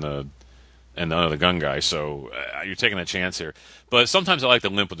buttons and the under the gun guy. So you're taking a chance here. But sometimes I like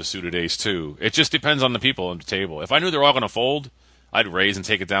to limp with the suited ace too. It just depends on the people on the table. If I knew they're all going to fold, I'd raise and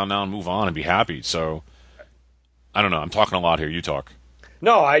take it down now and move on and be happy. So I don't know. I'm talking a lot here. You talk.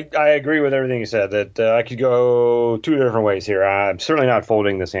 No, I agree with everything you said. That I could go 2 different ways here. I'm certainly not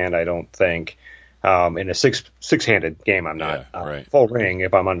folding this hand, I don't think. In a six-handed game, I'm not. Yeah, right. Full ring,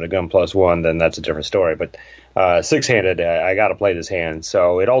 if I'm under the gun +1, then that's a different story. But 6-handed, I got to play this hand.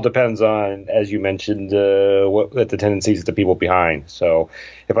 So it all depends on, as you mentioned, what the tendencies of the people behind. So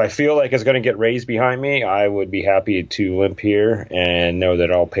if I feel like it's going to get raised behind me, I would be happy to limp here and know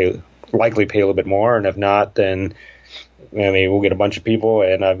that I'll likely pay a little bit more. And if not, then I mean, we'll get a bunch of people,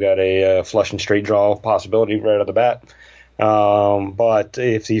 and I've got a flush and straight draw possibility right out of the bat. But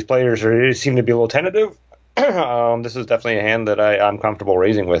if these players seem to be a little tentative, this is definitely a hand that I'm comfortable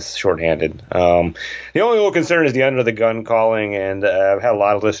raising with shorthanded. The only little concern is the under the gun calling, and I've had a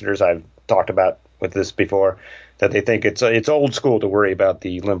lot of listeners I've talked about with this before that they think it's old school to worry about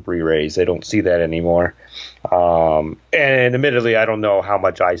the limp re-raise. They don't see that anymore. And admittedly, I don't know how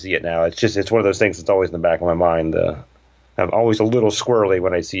much I see it now. It's one of those things that's always in the back of my mind. I'm always a little squirrely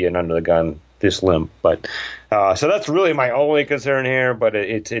when I see an under the gun this limp. But so that's really my only concern here, but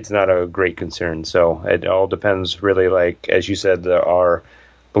it's not a great concern. So it all depends really, like, as you said, our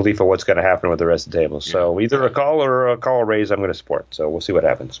belief of what's going to happen with the rest of the table. So either a call or a call raise I'm going to support. So we'll see what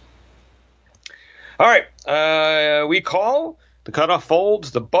happens. All right, we call. The cutoff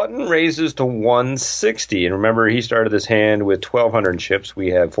folds. The button raises to 160. And remember, he started this hand with 1,200 chips. We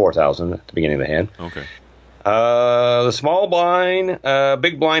have 4,000 at the beginning of the hand. Okay. The small blind,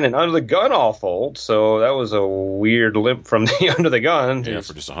 big blind, and under the gun all fold. So that was a weird limp from the under the gun. Yeah,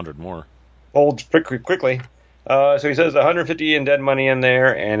 for just 100 more. Folds quickly. So he says 150 in dead money in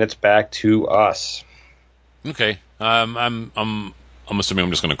there, and it's back to us. Okay. I'm assuming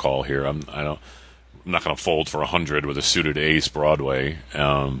I'm just going to call here. I'm not going to fold for 100 with a suited ace Broadway.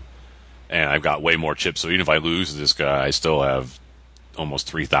 And I've got way more chips, so even if I lose this guy, I still have almost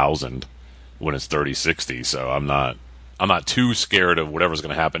 3,000 when it's 30-60. So I'm not too scared of whatever's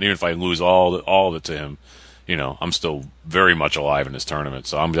going to happen. Even if I lose all of it to him, I'm still very much alive in this tournament.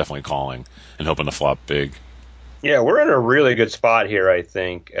 So I'm definitely calling and hoping to flop big. Yeah, we're in a really good spot here, I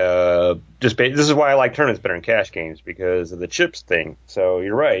think. This is why I like tournaments better than cash games, because of the chips thing. So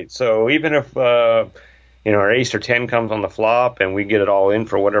you're right. So even if our ace or 10 comes on the flop and we get it all in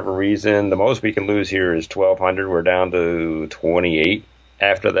for whatever reason, the most we can lose here is 1,200. We're down to 28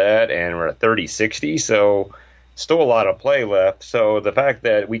 after that, and we're at 30-60. So still a lot of play left. So the fact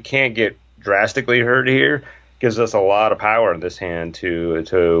that we can't get drastically hurt here gives us a lot of power in this hand to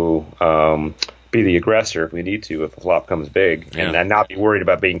be the aggressor if we need to, if the flop comes big, and not be worried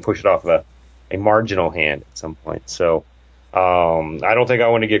about being pushed off a marginal hand at some point. So I don't think I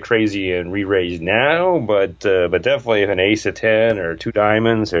want to get crazy and re-raise now, but definitely if an ace of 10 or 2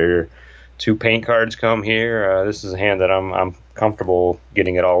 diamonds or 2 paint cards come here, this is a hand that I'm comfortable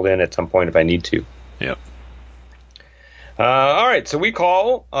getting it all in at some point if I need to. Yep. All right, so we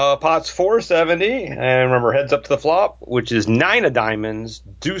call pots 470, and remember, heads up to the flop, which is 9 of diamonds,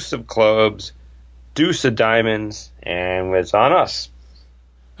 deuce of clubs, deuce of diamonds, and it's on us.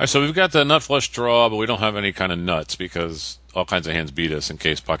 All right, so we've got the nut flush draw, but we don't have any kind of nuts because all kinds of hands beat us in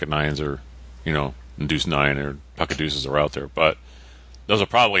case pocket nines or, deuce 9 or pocket deuces are out there. But those are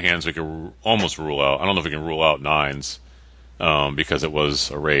probably hands we could almost rule out. I don't know if we can rule out nines because it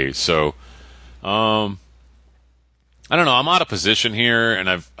was a raise. So, I don't know. I'm out of position here, and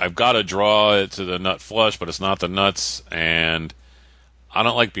I've got to draw it to the nut flush, but it's not the nuts, and I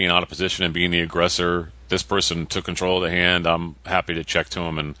don't like being out of position and being the aggressor. This person took control of the hand. I'm happy to check to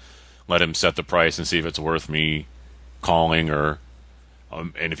him and let him set the price and see if it's worth me calling, or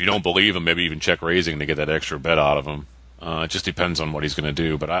and if you don't believe him, maybe even check raising to get that extra bet out of him. It just depends on what he's going to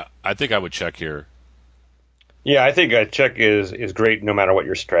do, but I think I would check here. Yeah, I think a check is great no matter what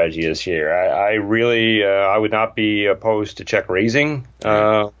your strategy is here. I really I would not be opposed to check raising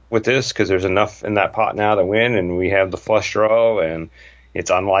with this, because there's enough in that pot now to win, and we have the flush draw, and it's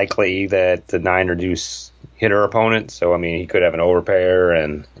unlikely that the 9 or deuce hit our opponent. So, I mean, he could have an overpair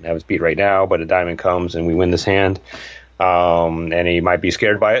and have us beat right now, but a diamond comes and we win this hand. And he might be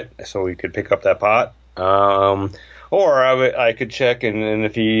scared by it, so we could pick up that pot. Or I could check, and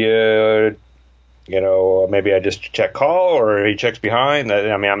if he, maybe I just check call, or he checks behind.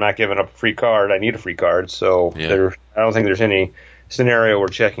 I mean, I'm not giving up a free card. I need a free card. So I don't think there's any scenario where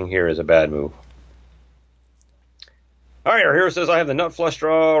checking here is a bad move. All right, our hero says I have the nut flush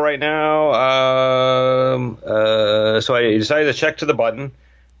draw right now. So I decided to check to the button,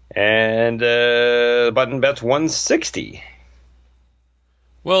 and the button bets 160.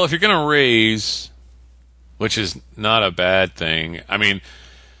 Well, if you're going to raise, which is not a bad thing, I mean,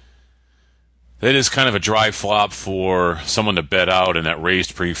 it is kind of a dry flop for someone to bet out in that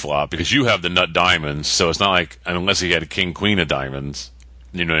raised pre-flop, because you have the nut diamonds, so it's not like, unless he had a king queen of diamonds,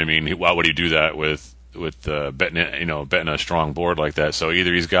 you know what I mean? Why would he do that with betting a strong board like that? So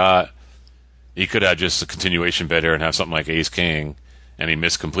either he could have just a continuation bet here and have something like ace king, and he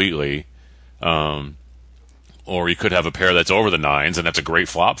missed completely, or he could have a pair that's over the nines, and that's a great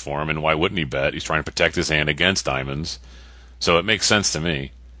flop for him, and why wouldn't he bet? He's trying to protect his hand against diamonds, so it makes sense to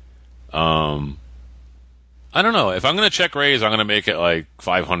me. I don't know. If I'm going to check raise, I'm going to make it like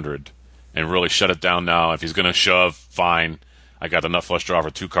 500, and really shut it down now. If he's going to shove, fine. I got the nut flush draw for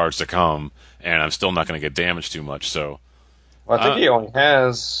 2 cards to come, and I'm still not going to get damaged too much. So, well, I think he only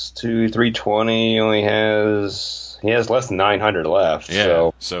has 320. He has less than 900 left.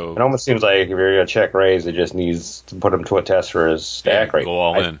 Yeah, so it almost seems like if you're going to check raise, it just needs to put him to a test for his stack rate. Go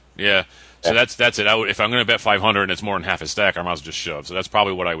all in. Yeah. So that's it. If I'm going to bet 500 and it's more than half his stack, I might as well just shove. So that's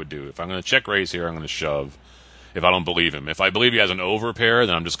probably what I would do. If I'm going to check raise here, I'm going to shove. If I don't believe him, if I believe he has an overpair,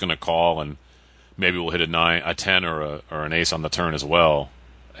 then I'm just going to call, and maybe we'll hit a 10 or an ace on the turn as well.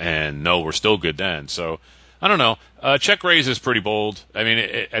 And no, we're still good then. So I don't know. Check raise is pretty bold. I mean,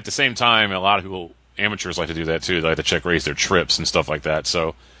 at the same time, a lot of people, amateurs, like to do that too. They like to check raise their trips and stuff like that.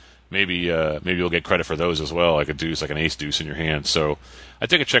 So maybe you'll get credit for those as well, like a deuce, like an ace deuce in your hand. So I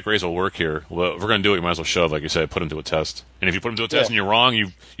think a check raise will work here. Well, if we're going to do it, you might as well shove, like you said, put him to a test. And if you put him to a test and you're wrong,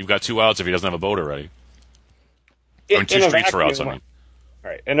 you've got 2 outs if he doesn't have a boat already. Or 2 streets for outs, I mean. All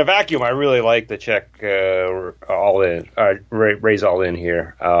right. In a vacuum, I really like the check all in, raise all in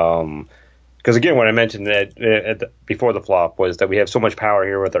here. Because again, what I mentioned before the flop was that we have so much power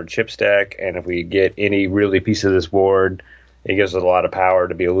here with our chip stack, and if we get any really piece of this board, it gives us a lot of power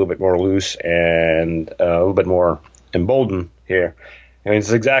to be a little bit more loose and a little bit more emboldened here. I mean,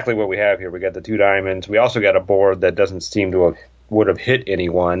 it's exactly what we have here. We got the 2 diamonds. We also got a board that doesn't seem to would have hit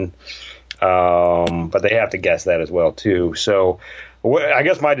anyone, but they have to guess that as well too. So I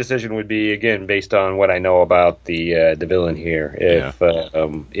guess my decision would be, again, based on what I know about the villain here. If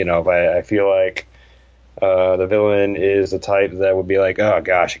I feel like the villain is the type that would be like, oh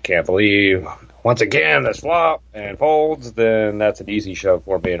gosh, I can't believe once again this flop and folds, then that's an easy shove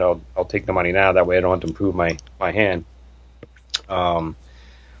for me, and I'll take the money now. That way I don't have to improve my hand.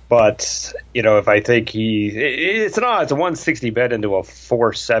 But if I think it's a 160 bet into a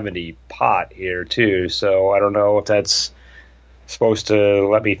 470 pot here too. So I don't know if that's supposed to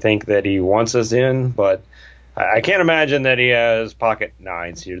let me think that he wants us in, but I can't imagine that he has pocket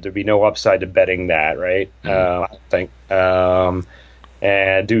 9s here. There'd be no upside to betting that, right? I think.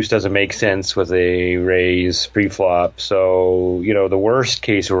 And deuce doesn't make sense with a raise pre-flop. So, the worst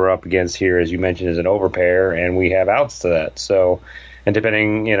case we're up against here, as you mentioned, is an overpair, and we have outs to that. So, and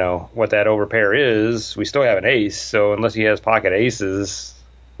depending, what that overpair is, we still have an ace. So unless he has pocket aces,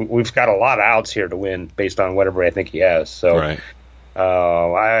 we've got a lot of outs here to win based on whatever I think he has. So, right.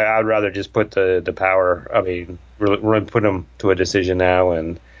 I'd rather just put the power. I mean, really put him to a decision now,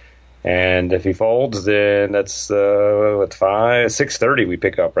 and if he folds, then that's 630 we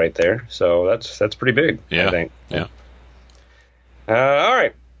pick up right there. So that's pretty big. Yeah. I think. Yeah. All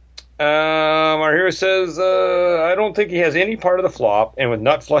right. Our hero says, I don't think he has any part of the flop, and with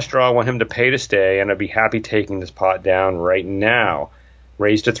nut flush draw, I want him to pay to stay, and I'd be happy taking this pot down right now.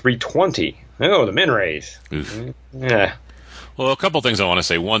 Raised to 320. Oh, the min raise. Oof. Yeah. Well, a couple things I want to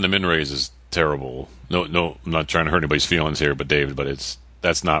say. One, the min raise is terrible. No, I'm not trying to hurt anybody's feelings here, but David,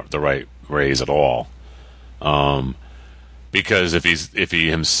 that's not the right raise at all. Because if he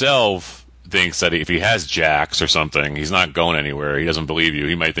himself thinks that if he has jacks or something, he's not going anywhere. He doesn't believe you.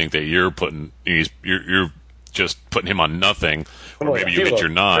 He might think that you're just putting him on nothing, or maybe you hit your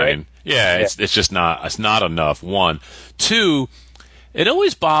 9. Right? Yeah, it's just not. It's not enough. 1, 2. It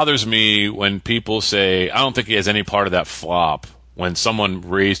always bothers me when people say, I don't think he has any part of that flop, when someone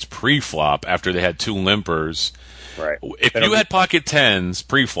raised pre-flop after they had 2 limpers. Right. If you had pocket 10s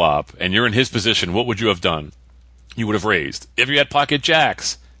pre-flop and you're in his position, what would you have done? You would have raised. If you had pocket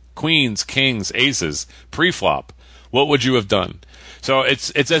jacks, queens, kings, aces pre-flop, what would you have done? So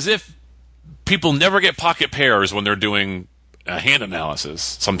it's as if people never get pocket pairs when they're doing a hand analysis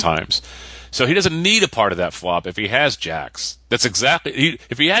sometimes. So he doesn't need a part of that flop if he has jacks. That's exactly...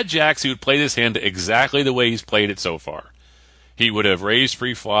 if he had jacks, he would play this hand exactly the way he's played it so far. He would have raised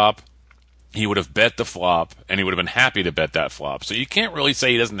pre-flop, he would have bet the flop, and he would have been happy to bet that flop. So you can't really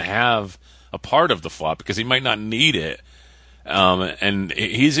say he doesn't have a part of the flop, because he might not need it. And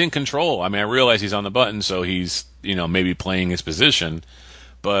he's in control. I mean, I realize he's on the button, so he's, maybe playing his position.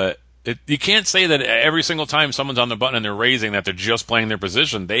 But you can't say that every single time someone's on the button and they're raising that they're just playing their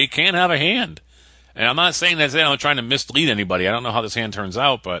position. They can have a hand. And I'm not saying that I'm trying to mislead anybody. I don't know how this hand turns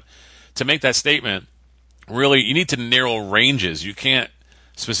out, but to make that statement, really, you need to narrow ranges. You can't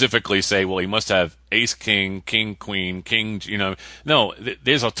specifically say, well, he must have ace, king, king, queen, king, No,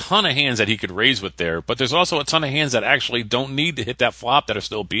 there's a ton of hands that he could raise with there, but there's also a ton of hands that actually don't need to hit that flop that are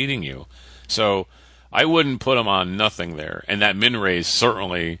still beating you. So I wouldn't put him on nothing there. And that min raise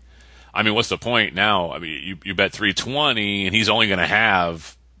certainly, I mean, what's the point now? I mean, you bet 320 and he's only going to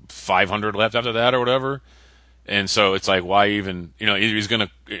have 500 left after that or whatever. And so it's like, why even, he's going to,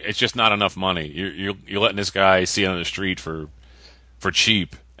 it's just not enough money. You're letting this guy see it on the street for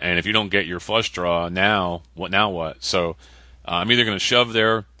cheap. And if you don't get your flush draw now, what? So I'm either going to shove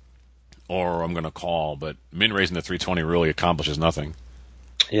there or I'm going to call. But min raising to 320 really accomplishes nothing.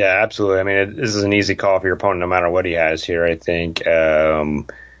 Yeah, absolutely. I mean, this is an easy call for your opponent no matter what he has here, I think.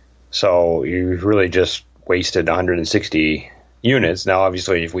 So you've really just wasted 160 units. Now,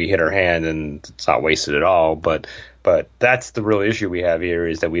 obviously, if we hit our hand, then it's not wasted at all. But that's the real issue we have here,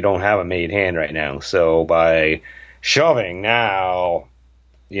 is that we don't have a made hand right now. So by shoving now,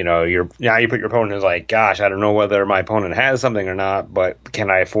 you put your opponent as like, gosh, I don't know whether my opponent has something or not, but can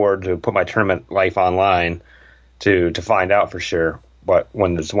I afford to put my tournament life online to find out for sure? But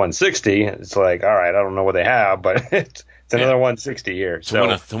when it's 160, it's like, all right, I don't know what they have, but it's another 160 here.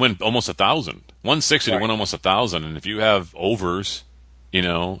 To win almost 1,000. 160 right. to win almost 1,000. And if you have overs,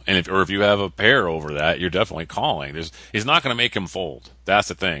 and if you have a pair over that, you're definitely calling. He's not going to make him fold. That's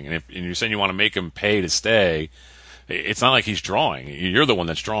the thing. And you're saying you want to make him pay to stay, it's not like he's drawing. You're the one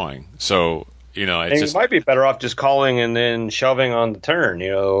that's drawing. So, it's you might be better off just calling and then shoving on the turn, a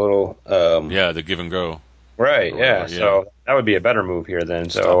little. The give and go. Right, yeah. So that would be a better move here then.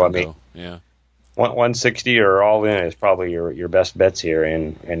 So, I mean, yeah. 160 or all in is probably your best bets here,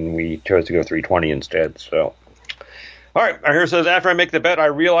 and we chose to go 320 instead. So, all right. Here says, after I make the bet, I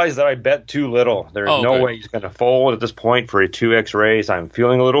realize that I bet too little. There's no way he's going to fold at this point for a 2x raise. I'm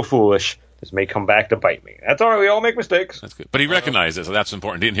feeling a little foolish. This may come back to bite me. That's all right. We all make mistakes. That's good. But he recognized it, so that's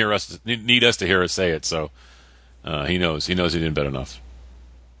important. He didn't need us to hear us say it, so he knows. He knows he didn't bet enough.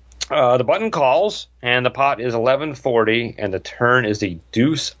 The button calls, and the pot is 1140, and the turn is the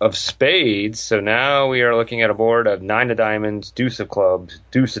deuce of spades. So now we are looking at a board of 9 of diamonds, deuce of clubs,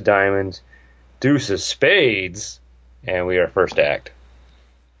 deuce of diamonds, deuce of spades, and we are first act.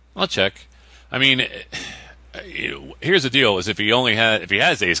 I'll check. I mean, here's the deal: is if he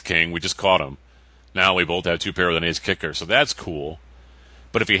has ace king, we just caught him. Now we both have 2 pair with an ace kicker, so that's cool.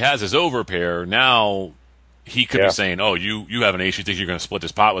 But if he has his over pair, now he could be saying, oh, you have an ace, you think you're going to split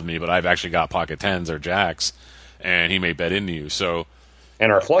this pot with me, but I've actually got pocket tens or jacks, and he may bet into you. So,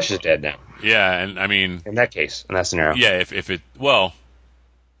 and our flush is dead now. Yeah, and I mean, in that case, in that scenario. Yeah,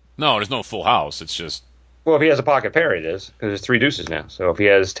 no, there's no full house. It's just. Well, if he has a pocket pair, it is, because there's 3 deuces now. So if he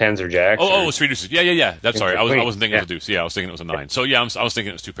has tens or jacks. It's 3 deuces. Yeah. That's sorry. I wasn't thinking it was a deuce. Yeah, I was thinking it was a 9. So I was thinking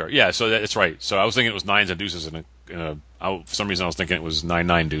it was 2 pair. Yeah, so that's right. So I was thinking it was 9s and deuces for some reason I was thinking it was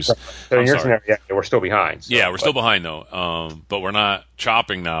 9-9 deuce. So in your scenario, we're still behind. So, we're still behind though. But we're not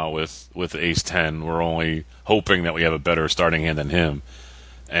chopping now with ace 10. We're only hoping that we have a better starting hand than him.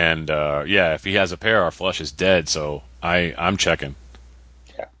 And if he has a pair, our flush is dead. So I'm checking.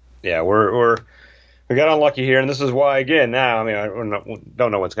 Yeah, we got unlucky here, and this is why, again, now, I mean, I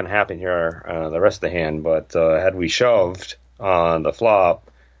don't know what's going to happen here the rest of the hand, but had we shoved on the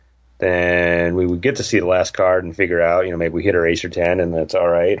flop, then we would get to see the last card and figure out, maybe we hit our ace or 10, and that's all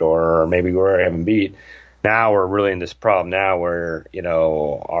right, or maybe we're having beat. Now we're really in this problem now where,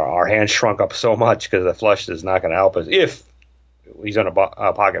 our hand shrunk up so much because the flush is not going to help us if he's on a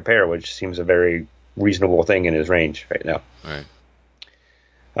pocket pair, which seems a very reasonable thing in his range right now. All right.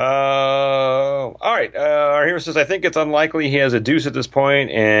 All right. Our hero says, I think it's unlikely he has a deuce at this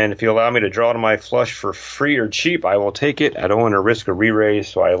point, and if you allow me to draw to my flush for free or cheap, I will take it. I don't want to risk a re-raise,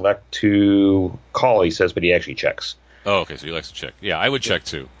 so I elect to call, he says, but he actually checks. Oh, okay, so he likes to check. Yeah, I would check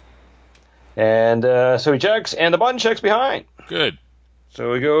too. And so he checks, and the button checks behind. Good.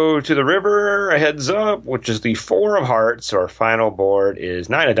 So we go to the river, a heads up, which is the 4 of hearts. Our final board is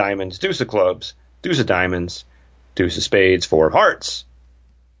 9 of diamonds, deuce of clubs, deuce of diamonds, deuce of spades, 4 of hearts.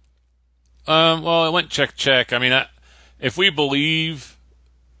 Well, I went check. I mean, if we believe...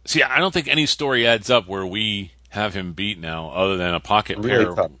 See, I don't think any story adds up where we have him beat now other than a pocket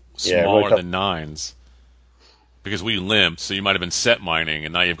pair smaller than 9s. Because we limped, so you might have been set mining,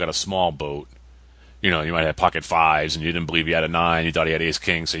 and now you've got a small boat. You might have pocket 5s, and you didn't believe he had a 9. You thought he had ace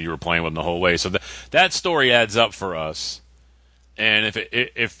king, so you were playing with him the whole way. So that story adds up for us. And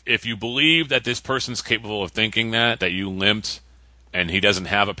if you believe that this person's capable of thinking that you limped, and he doesn't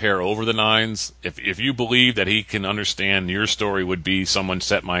have a pair over the 9s, if you believe that he can understand your story would be someone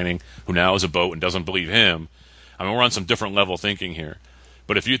set mining who now has a boat and doesn't believe him, I mean, we're on some different level thinking here.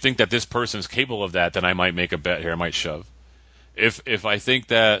 But if you think that this person is capable of that, then I might make a bet here. I might shove. If I think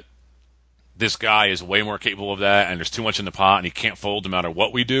that this guy is way more capable of that and there's too much in the pot and he can't fold no matter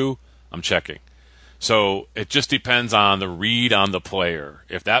what we do, I'm checking. So it just depends on the read on the player.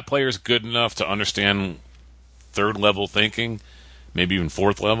 If that player is good enough to understand 3rd level thinking, maybe even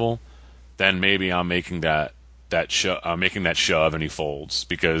 4th level, then maybe I'm making that shove and he folds.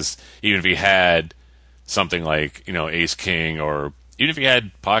 Because even if he had something like, ace king, or even if he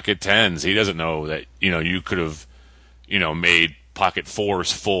had pocket 10s, he doesn't know that, you could have, made pocket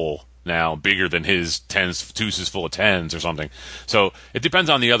 4's full now, bigger than his deuces full of 10s or something. So it depends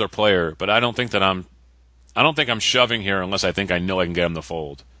on the other player, but I don't think I'm shoving here unless I think I know I can get him to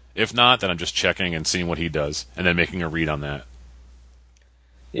fold. If not, then I'm just checking and seeing what he does and then making a read on that.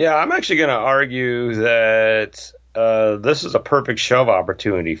 Yeah, I'm actually going to argue that this is a perfect shove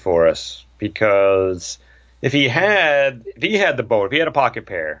opportunity for us, because if he had the boat, if he had a pocket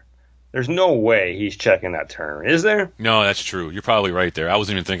pair, there's no way he's checking that turn, is there? No, that's true. You're probably right there. I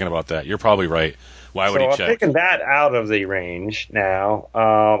wasn't even thinking about that. You're probably right. Why would he check? So I'm taking that out of the range now,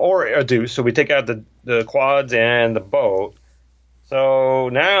 or a deuce. So we take out the quads and the boat. So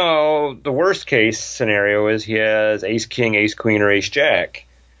now the worst case scenario is he has ace king, ace queen, or ace jack.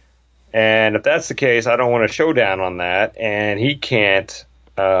 And if that's the case, I don't want to showdown on that, and he can't.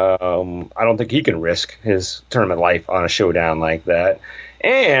 I don't think he can risk his tournament life on a showdown like that.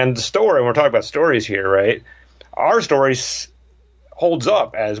 And the story, we're talking about stories here, right? Our story holds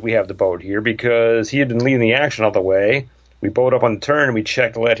up as we have the boat here, because he had been leading the action all the way. We boat up on the turn, and we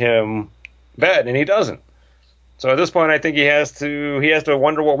check to let him bet, and he doesn't. So at this point, I think he has to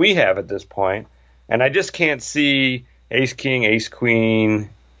wonder what we have at this point. And I just can't see ace king, ace queen,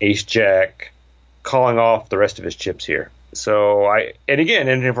 ace jack calling off the rest of his chips here. So and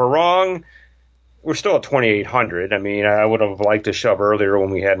if we're wrong, we're still at 2,800. I mean, I would have liked to shove earlier when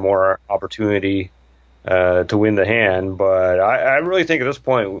we had more opportunity to win the hand, but I really think at this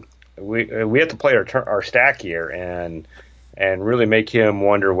point we have to play our stack here and really make him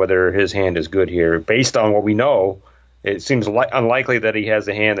wonder whether his hand is good here. Based on what we know, it seems unlikely that he has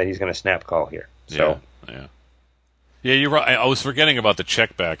a hand that he's going to snap call here. So. Yeah, you're right. I was forgetting about the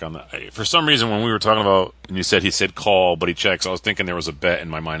check back on the. For some reason, when we were talking about, and you said he said call, but he checks, I was thinking there was a bet in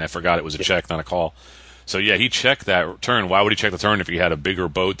my mind. I forgot it was a check, not a call. So yeah, he checked that turn. Why would he check the turn if he had a bigger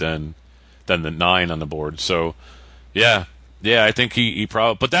boat than the 9 on the board? So yeah, I think he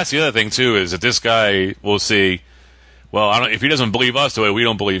probably. But that's the other thing too, is that this guy will see. Well, if he doesn't believe us the way we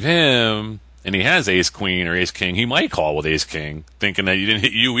don't believe him, and he has ace queen or ace king, he might call with ace king, thinking that you didn't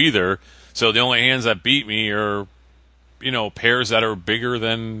hit you either. So the only hands that beat me are, pairs that are bigger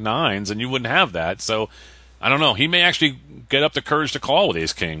than 9s, and you wouldn't have that. So, I don't know. He may actually get up the courage to call with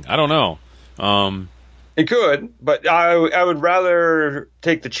ace king. I don't know. He could, but I would rather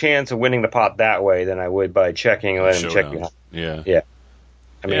take the chance of winning the pot that way than I would by checking and letting him check behind. Yeah.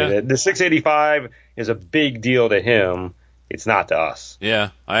 I mean, the 685 is a big deal to him. It's not to us. Yeah.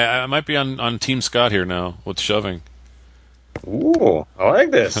 I might be on Team Scott here now with shoving. Ooh, I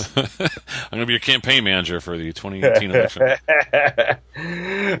like this. I'm going to be your campaign manager for the 2018 election.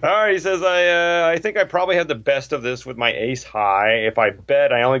 All right, he says, I think I probably have the best of this with my ace high. If I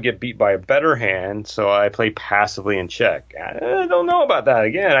bet, I only get beat by a better hand, so I play passively and check. I don't know about that.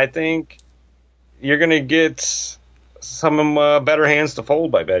 Again, I think you're going to get some better hands to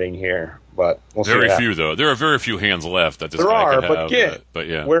fold by betting here. But we'll see. Very few, though. There are very few hands left that this there guy are, could but have. Get but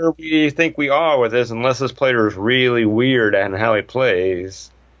yeah, where we think we are with this, unless this player is really weird and how he plays,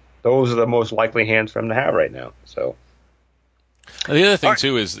 those are the most likely hands for him to have right now. So the other thing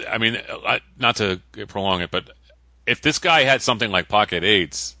too is, I mean, not to prolong it, but if this guy had something like pocket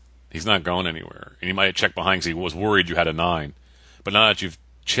 8s, he's not going anywhere, and he might have checked behind because he was worried you had a 9. But now that you've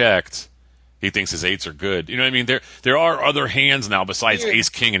checked, he thinks his 8s are good. You know what I mean? There are other hands now besides ace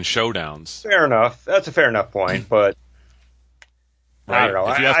king and showdowns. Fair enough. That's a fair enough point, but right? I don't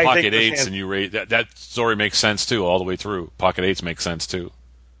know. If you have pocket 8s and you raise that story makes sense too all the way through. Pocket 8s make sense too.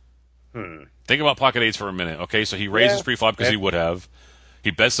 Think about pocket 8s for a minute. Okay, so he raises pre-flop because he would have.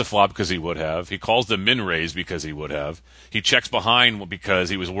 He bets the flop because he would have. He calls the min raise because he would have. He checks behind because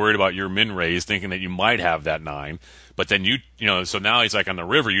he was worried about your min raise, thinking that you might have that 9. But then so now he's like on the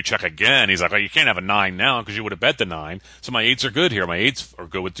river, you check again. He's like, oh, you can't have a 9 now because you would have bet the 9. So my 8s are good here. My 8s are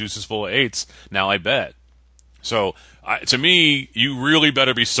good with deuces full of 8s. Now I bet. So to me, you really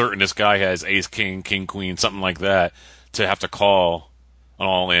better be certain this guy has ace, king, king, queen, something like that to have to call an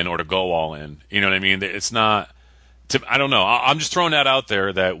all in or to go all in. You know what I mean? It's not. I don't know. I'm just throwing that out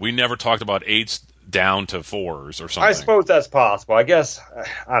there that we never talked about 8s down to 4s or something. I suppose that's possible. I guess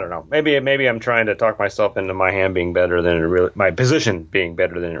I don't know. Maybe I'm trying to talk myself into my hand being better than it really, my position being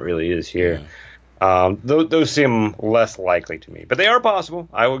better than it really is here. Yeah. Those seem less likely to me, but they are possible.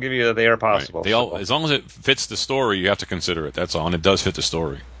 I will give you that they are possible. Right. As long as it fits the story, you have to consider it. That's all, and it does fit the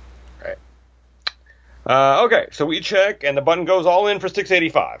story. Right. Okay, so we check, and the button goes all in for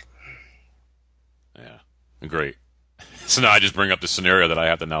 685. Yeah, great. So now I just bring up the scenario that I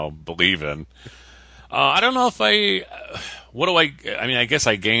have to now believe in. I don't know if what do I mean, I guess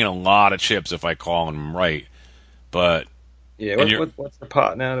I gain a lot of chips if I call them right, but... Yeah, what's the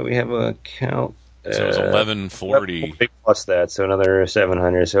pot now? Do we have a count? So it was 1140. Plus that, so another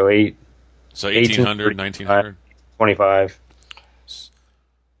 700. So 1800, 1900. 25. It's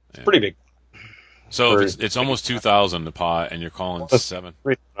pretty big. So if it's almost 2,000 a pot, and you're calling 7.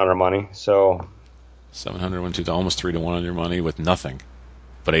 300 money. So 700 went to almost 3 to 1 on your money with nothing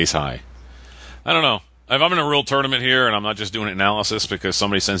but ace high. I don't know. If I'm in a real tournament here and I'm not just doing analysis because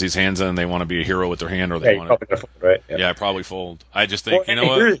somebody sends these hands in and they want to be a hero with their hand or they want to. Fold, right? Yeah, I probably fold. I just think, you know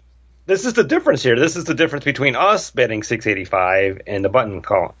what? This is the difference here. This is the difference between us betting 685 and the button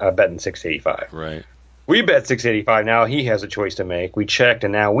betting 685. Right. We bet 685. Now he has a choice to make. We checked,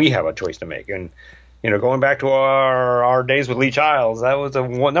 and now we have a choice to make. And going back to our days with Lee Childs, that was the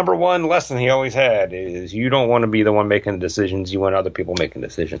number one lesson he always had: is you don't want to be the one making the decisions. You want other people making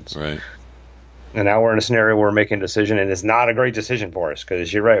decisions. Right. And now we're in a scenario where we're making a decision, and it's not a great decision for us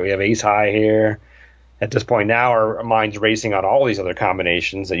because you're right. We have ace high here. At this point now, our mind's racing on all these other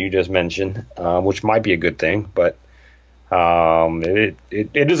combinations that you just mentioned, which might be a good thing, but it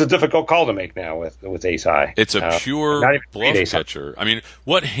is a difficult call to make now with ace high. It's a pure bluff catcher. I mean,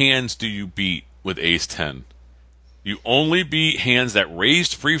 what hands do you beat with ace 10? You only beat hands that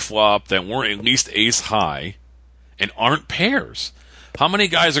raised pre-flop that weren't at least ace high and aren't pairs. How many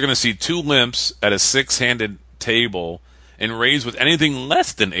guys are going to see 2 limps at a 6-handed table and raise with anything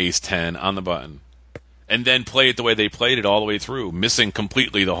less than ace 10 on the button? And then play it the way they played it all the way through, missing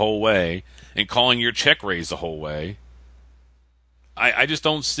completely the whole way, and calling your check raise the whole way. I just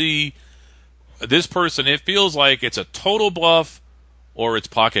don't see this person. It feels like it's a total bluff or it's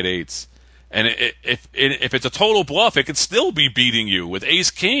pocket eights. And if it's a total bluff, it could still be beating you with ace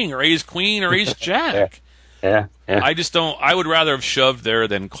king or ace queen or ace jack. Yeah. I just don't. I would rather have shoved there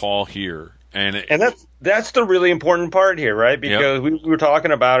than call here. And that's the really important part here, right? Because we were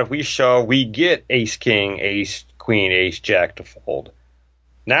talking about if we shove, we get ace king, ace queen, ace jack to fold.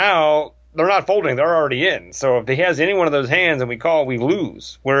 Now they're not folding; they're already in. So if he has any one of those hands and we call, we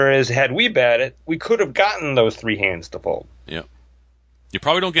lose. Whereas had we bet it, we could have gotten those 3 hands to fold. Yeah. You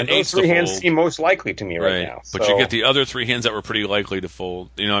probably don't get eights to fold. Those 3 hands seem most likely to me right now. But you get the other 3 hands that were pretty likely to fold.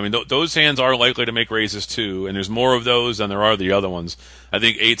 Those hands are likely to make raises too, and there's more of those than there are the other ones. I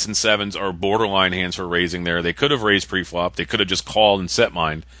think 8s and 7s are borderline hands for raising there. They could have raised pre-flop. They could have just called and set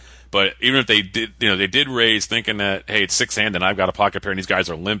mind. But even if they did, they did raise thinking that, hey, it's 6-hand and I've got a pocket pair and these guys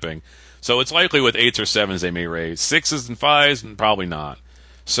are limping. So it's likely with 8s or 7s they may raise. 6s and 5s, and probably not.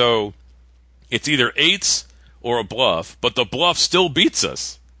 So it's either 8s or a bluff, but the bluff still beats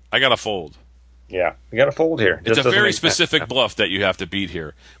us. I got to fold. Yeah, you got to fold here. It's a very specific bluff that you have to beat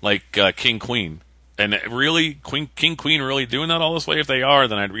here, like king queen. And really, king queen really doing that all this way? If they are,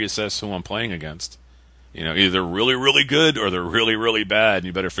 then I'd reassess who I'm playing against. Either they're really, really good or they're really, really bad, and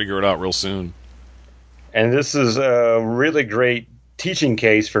you better figure it out real soon. And this is a really great teaching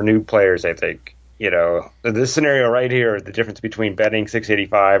case for new players, I think. This scenario right here, the difference between betting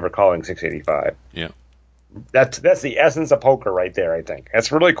 685 or calling 685. Yeah. That's the essence of poker right there, I think. That's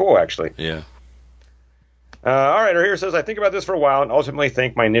really cool, actually. Yeah. All right, here says, I think about this for a while and ultimately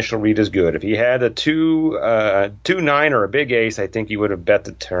think my initial read is good. If he had a 2-9 or a big ace, I think he would have bet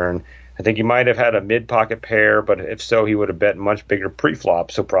the turn. I think he might have had a mid-pocket pair, but if so, he would have bet much bigger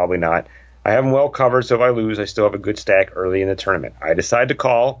pre-flop, so probably not. I have him well covered, so if I lose, I still have a good stack early in the tournament. I decide to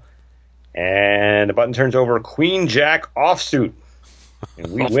call, and the button turns over Queen-Jack offsuit,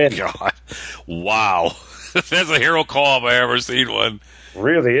 and we win. God. Wow. That's a hero call if I ever seen one.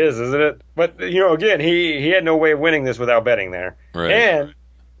 Really is, isn't it? But, again, he had no way of winning this without betting there. Right. And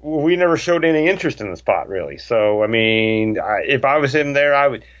we never showed any interest in the spot, really. So, I mean, if I was him there, I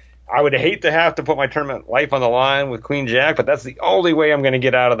would hate to have to put my tournament life on the line with Queen Jack, but that's the only way I'm going to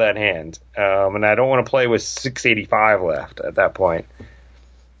get out of that hand. And I don't want to play with 685 left at that point.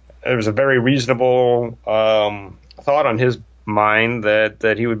 There was a very reasonable thought on his mind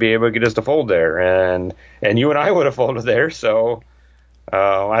that he would be able to get us to fold there. And you and I would have folded there, so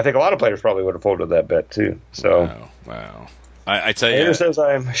I think a lot of players probably would have folded that bet too. So Wow. I tell you, Andrew says,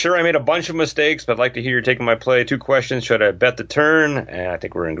 I'm sure I made a bunch of mistakes, but I'd like to hear you taking my play. 2 questions. Should I bet the turn? And I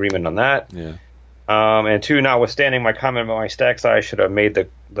think we're in agreement on that. Yeah. And 2, notwithstanding my comment about my stack size, should have made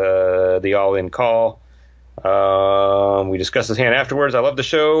the all-in call. We discussed this hand afterwards. I love the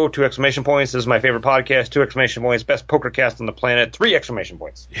show. 2 exclamation points. This is my favorite podcast. 2 exclamation points. Best poker cast on the planet. 3 exclamation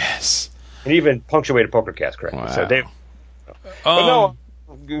points. Yes. And even punctuated poker cast correctly. Wow. So Dave. But no,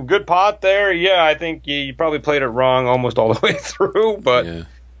 good pot there. Yeah, I think you probably played it wrong almost all the way through, but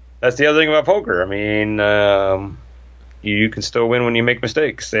that's the other thing about poker. I mean, you can still win when you make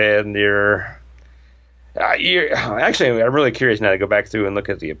mistakes, and you're actually, I'm really curious now to go back through and look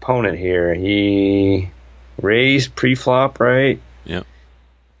at the opponent here. He raised pre-flop, right? Yeah.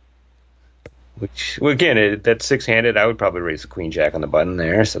 Which, well, again, that's six-handed. I would probably raise the queen jack on the button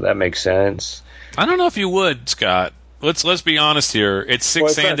there, so that makes sense. I don't know if you would, Scott. Let's be honest here. It's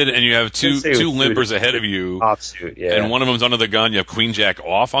six-handed, and you have two limpers ahead of you. Offsuit, yeah. And one of them's under the gun. You have queen jack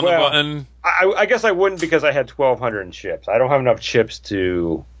off on the button. I guess I wouldn't because I had 1,200 in chips. I don't have enough chips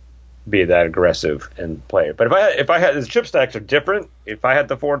to be that aggressive and play it. But if I had the chip stacks are different. If I had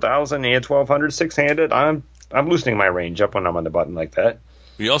the 4,000 and he had 1,200 six-handed, I'm loosening my range up when I'm on the button like that.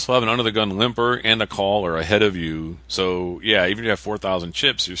 You also have an under-the-gun limper and a caller ahead of you. So, yeah, even if you have 4,000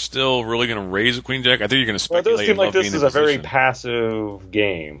 chips, you're still really going to raise a queen jack. I think you're going to speculate. Well, it does seem like this is a very passive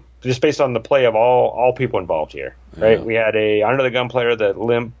game, just based on the play of all people involved here. Right? Yeah. We had a under-the-gun player that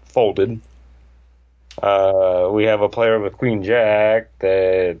limp folded. We have a player with queen jack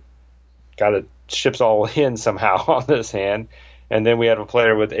that got it chips all in somehow on this hand. And then we had a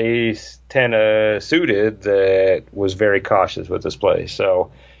player with ace 10 suited that was very cautious with this play.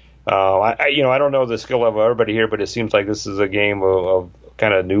 So, I don't know the skill level of everybody here, but it seems like this is a game of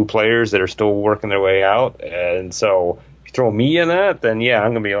kind of new players that are still working their way out. And so, if you throw me in that, then yeah,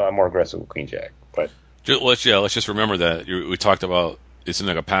 I'm going to be a lot more aggressive with queen jack. But let's just remember that we talked about it's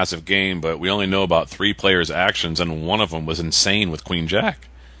like a passive game, but we only know about 3 players' actions, and one of them was insane with queen jack.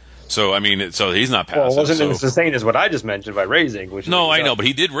 So, I mean, so he's not passive. Well, it wasn't as insane as what I just mentioned by raising. I know, but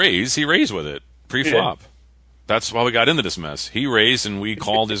he did raise. He raised with it pre-flop. That's why we got into this mess. He raised, and we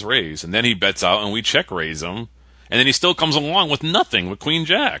called his raise. And then he bets out, and we check raise him. And then he still comes along with nothing with queen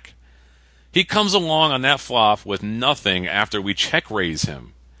jack. He comes along on that flop with nothing after we check raise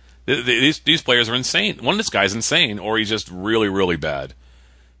him. These players are insane. One of this guy's insane, or he's just really, really bad.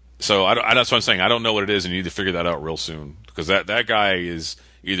 So that's what I'm saying. I don't know what it is, and you need to figure that out real soon. Because that guy is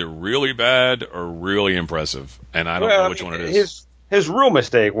either really bad or really impressive, and I don't know which one it is. His real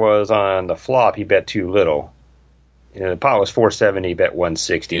mistake was on the flop. He bet too little. The pot was 470. He bet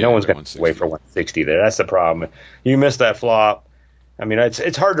 160. No one's going to wait for 160 there. That's the problem. You missed that flop. I mean,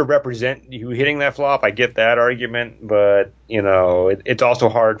 it's hard to represent you hitting that flop. I get that argument, but it's also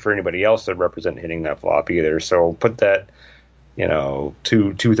hard for anybody else to represent hitting that flop either. So put that,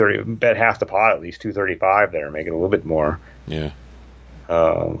 230, bet half the pot at least 235 there, make it a little bit more. Yeah.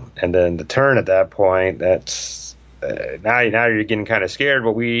 And then the turn at that point, that's now you're getting kind of scared,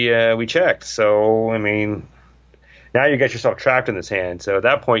 but we checked. So I mean, now you get yourself trapped in this hand. So at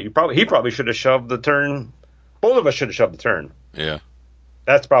that point, he probably should have shoved the turn. Both of us should have shoved the turn. Yeah,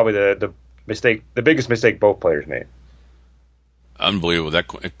 that's probably the mistake, the biggest mistake both players made. Unbelievable.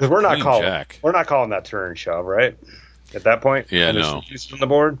 Because we're not calling that turn shove, right? At that point, yeah, no. On the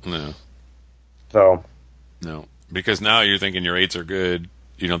board, no. So no. Because now you're thinking your 8s are good.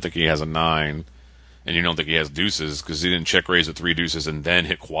 You don't think he has a 9, and you don't think he has deuces because he didn't check raise with 3 deuces and then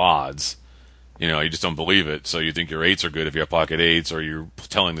hit quads. You just don't believe it. So you think your 8s are good if you have pocket 8s, or you're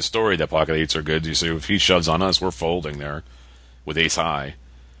telling the story that pocket 8s are good. You say if he shoves on us, we're folding there with ace high.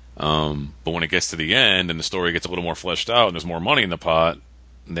 But when it gets to the end and the story gets a little more fleshed out and there's more money in the pot,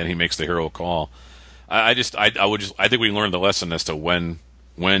 then he makes the hero call. I think we learned the lesson as to when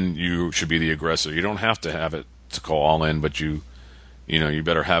you should be the aggressor. You don't have to have it to call all in, but you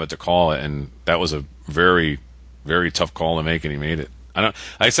better have it to call it, and that was a very, very tough call to make, and he made it. Like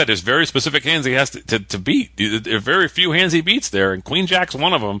I said, there's very specific hands he has to beat. There are very few hands he beats there, and queen jack's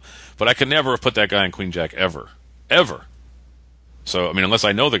one of them. But I could never have put that guy in queen jack ever. So I mean, unless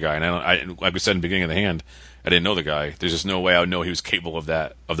I know the guy, and I like we said in the beginning of the hand, I didn't know the guy. There's just no way I would know he was capable of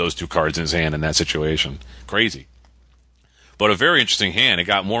those 2 cards in his hand in that situation. Crazy. But a very interesting hand. It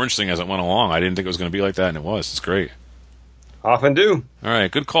got more interesting as it went along. I didn't think it was going to be like that, and it was. It's great. Often do. All right,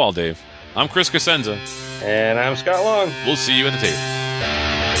 good call, Dave. I'm Chris Cosenza. And I'm Scott Long. We'll see you at the table.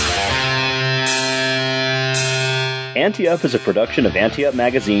 Ante Up is a production of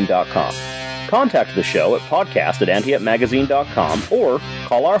AnteUpMagazine.com. Contact the show at podcast@AnteUpMagazine.com or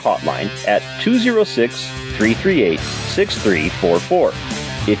call our hotline at 206-338-6344.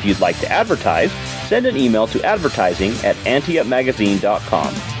 If you'd like to advertise, send an email to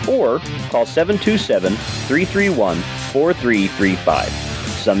advertising@AnteUpMagazine.com or call 727-331-4335.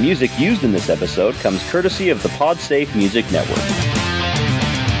 Some music used in this episode comes courtesy of the PodSafe Music Network.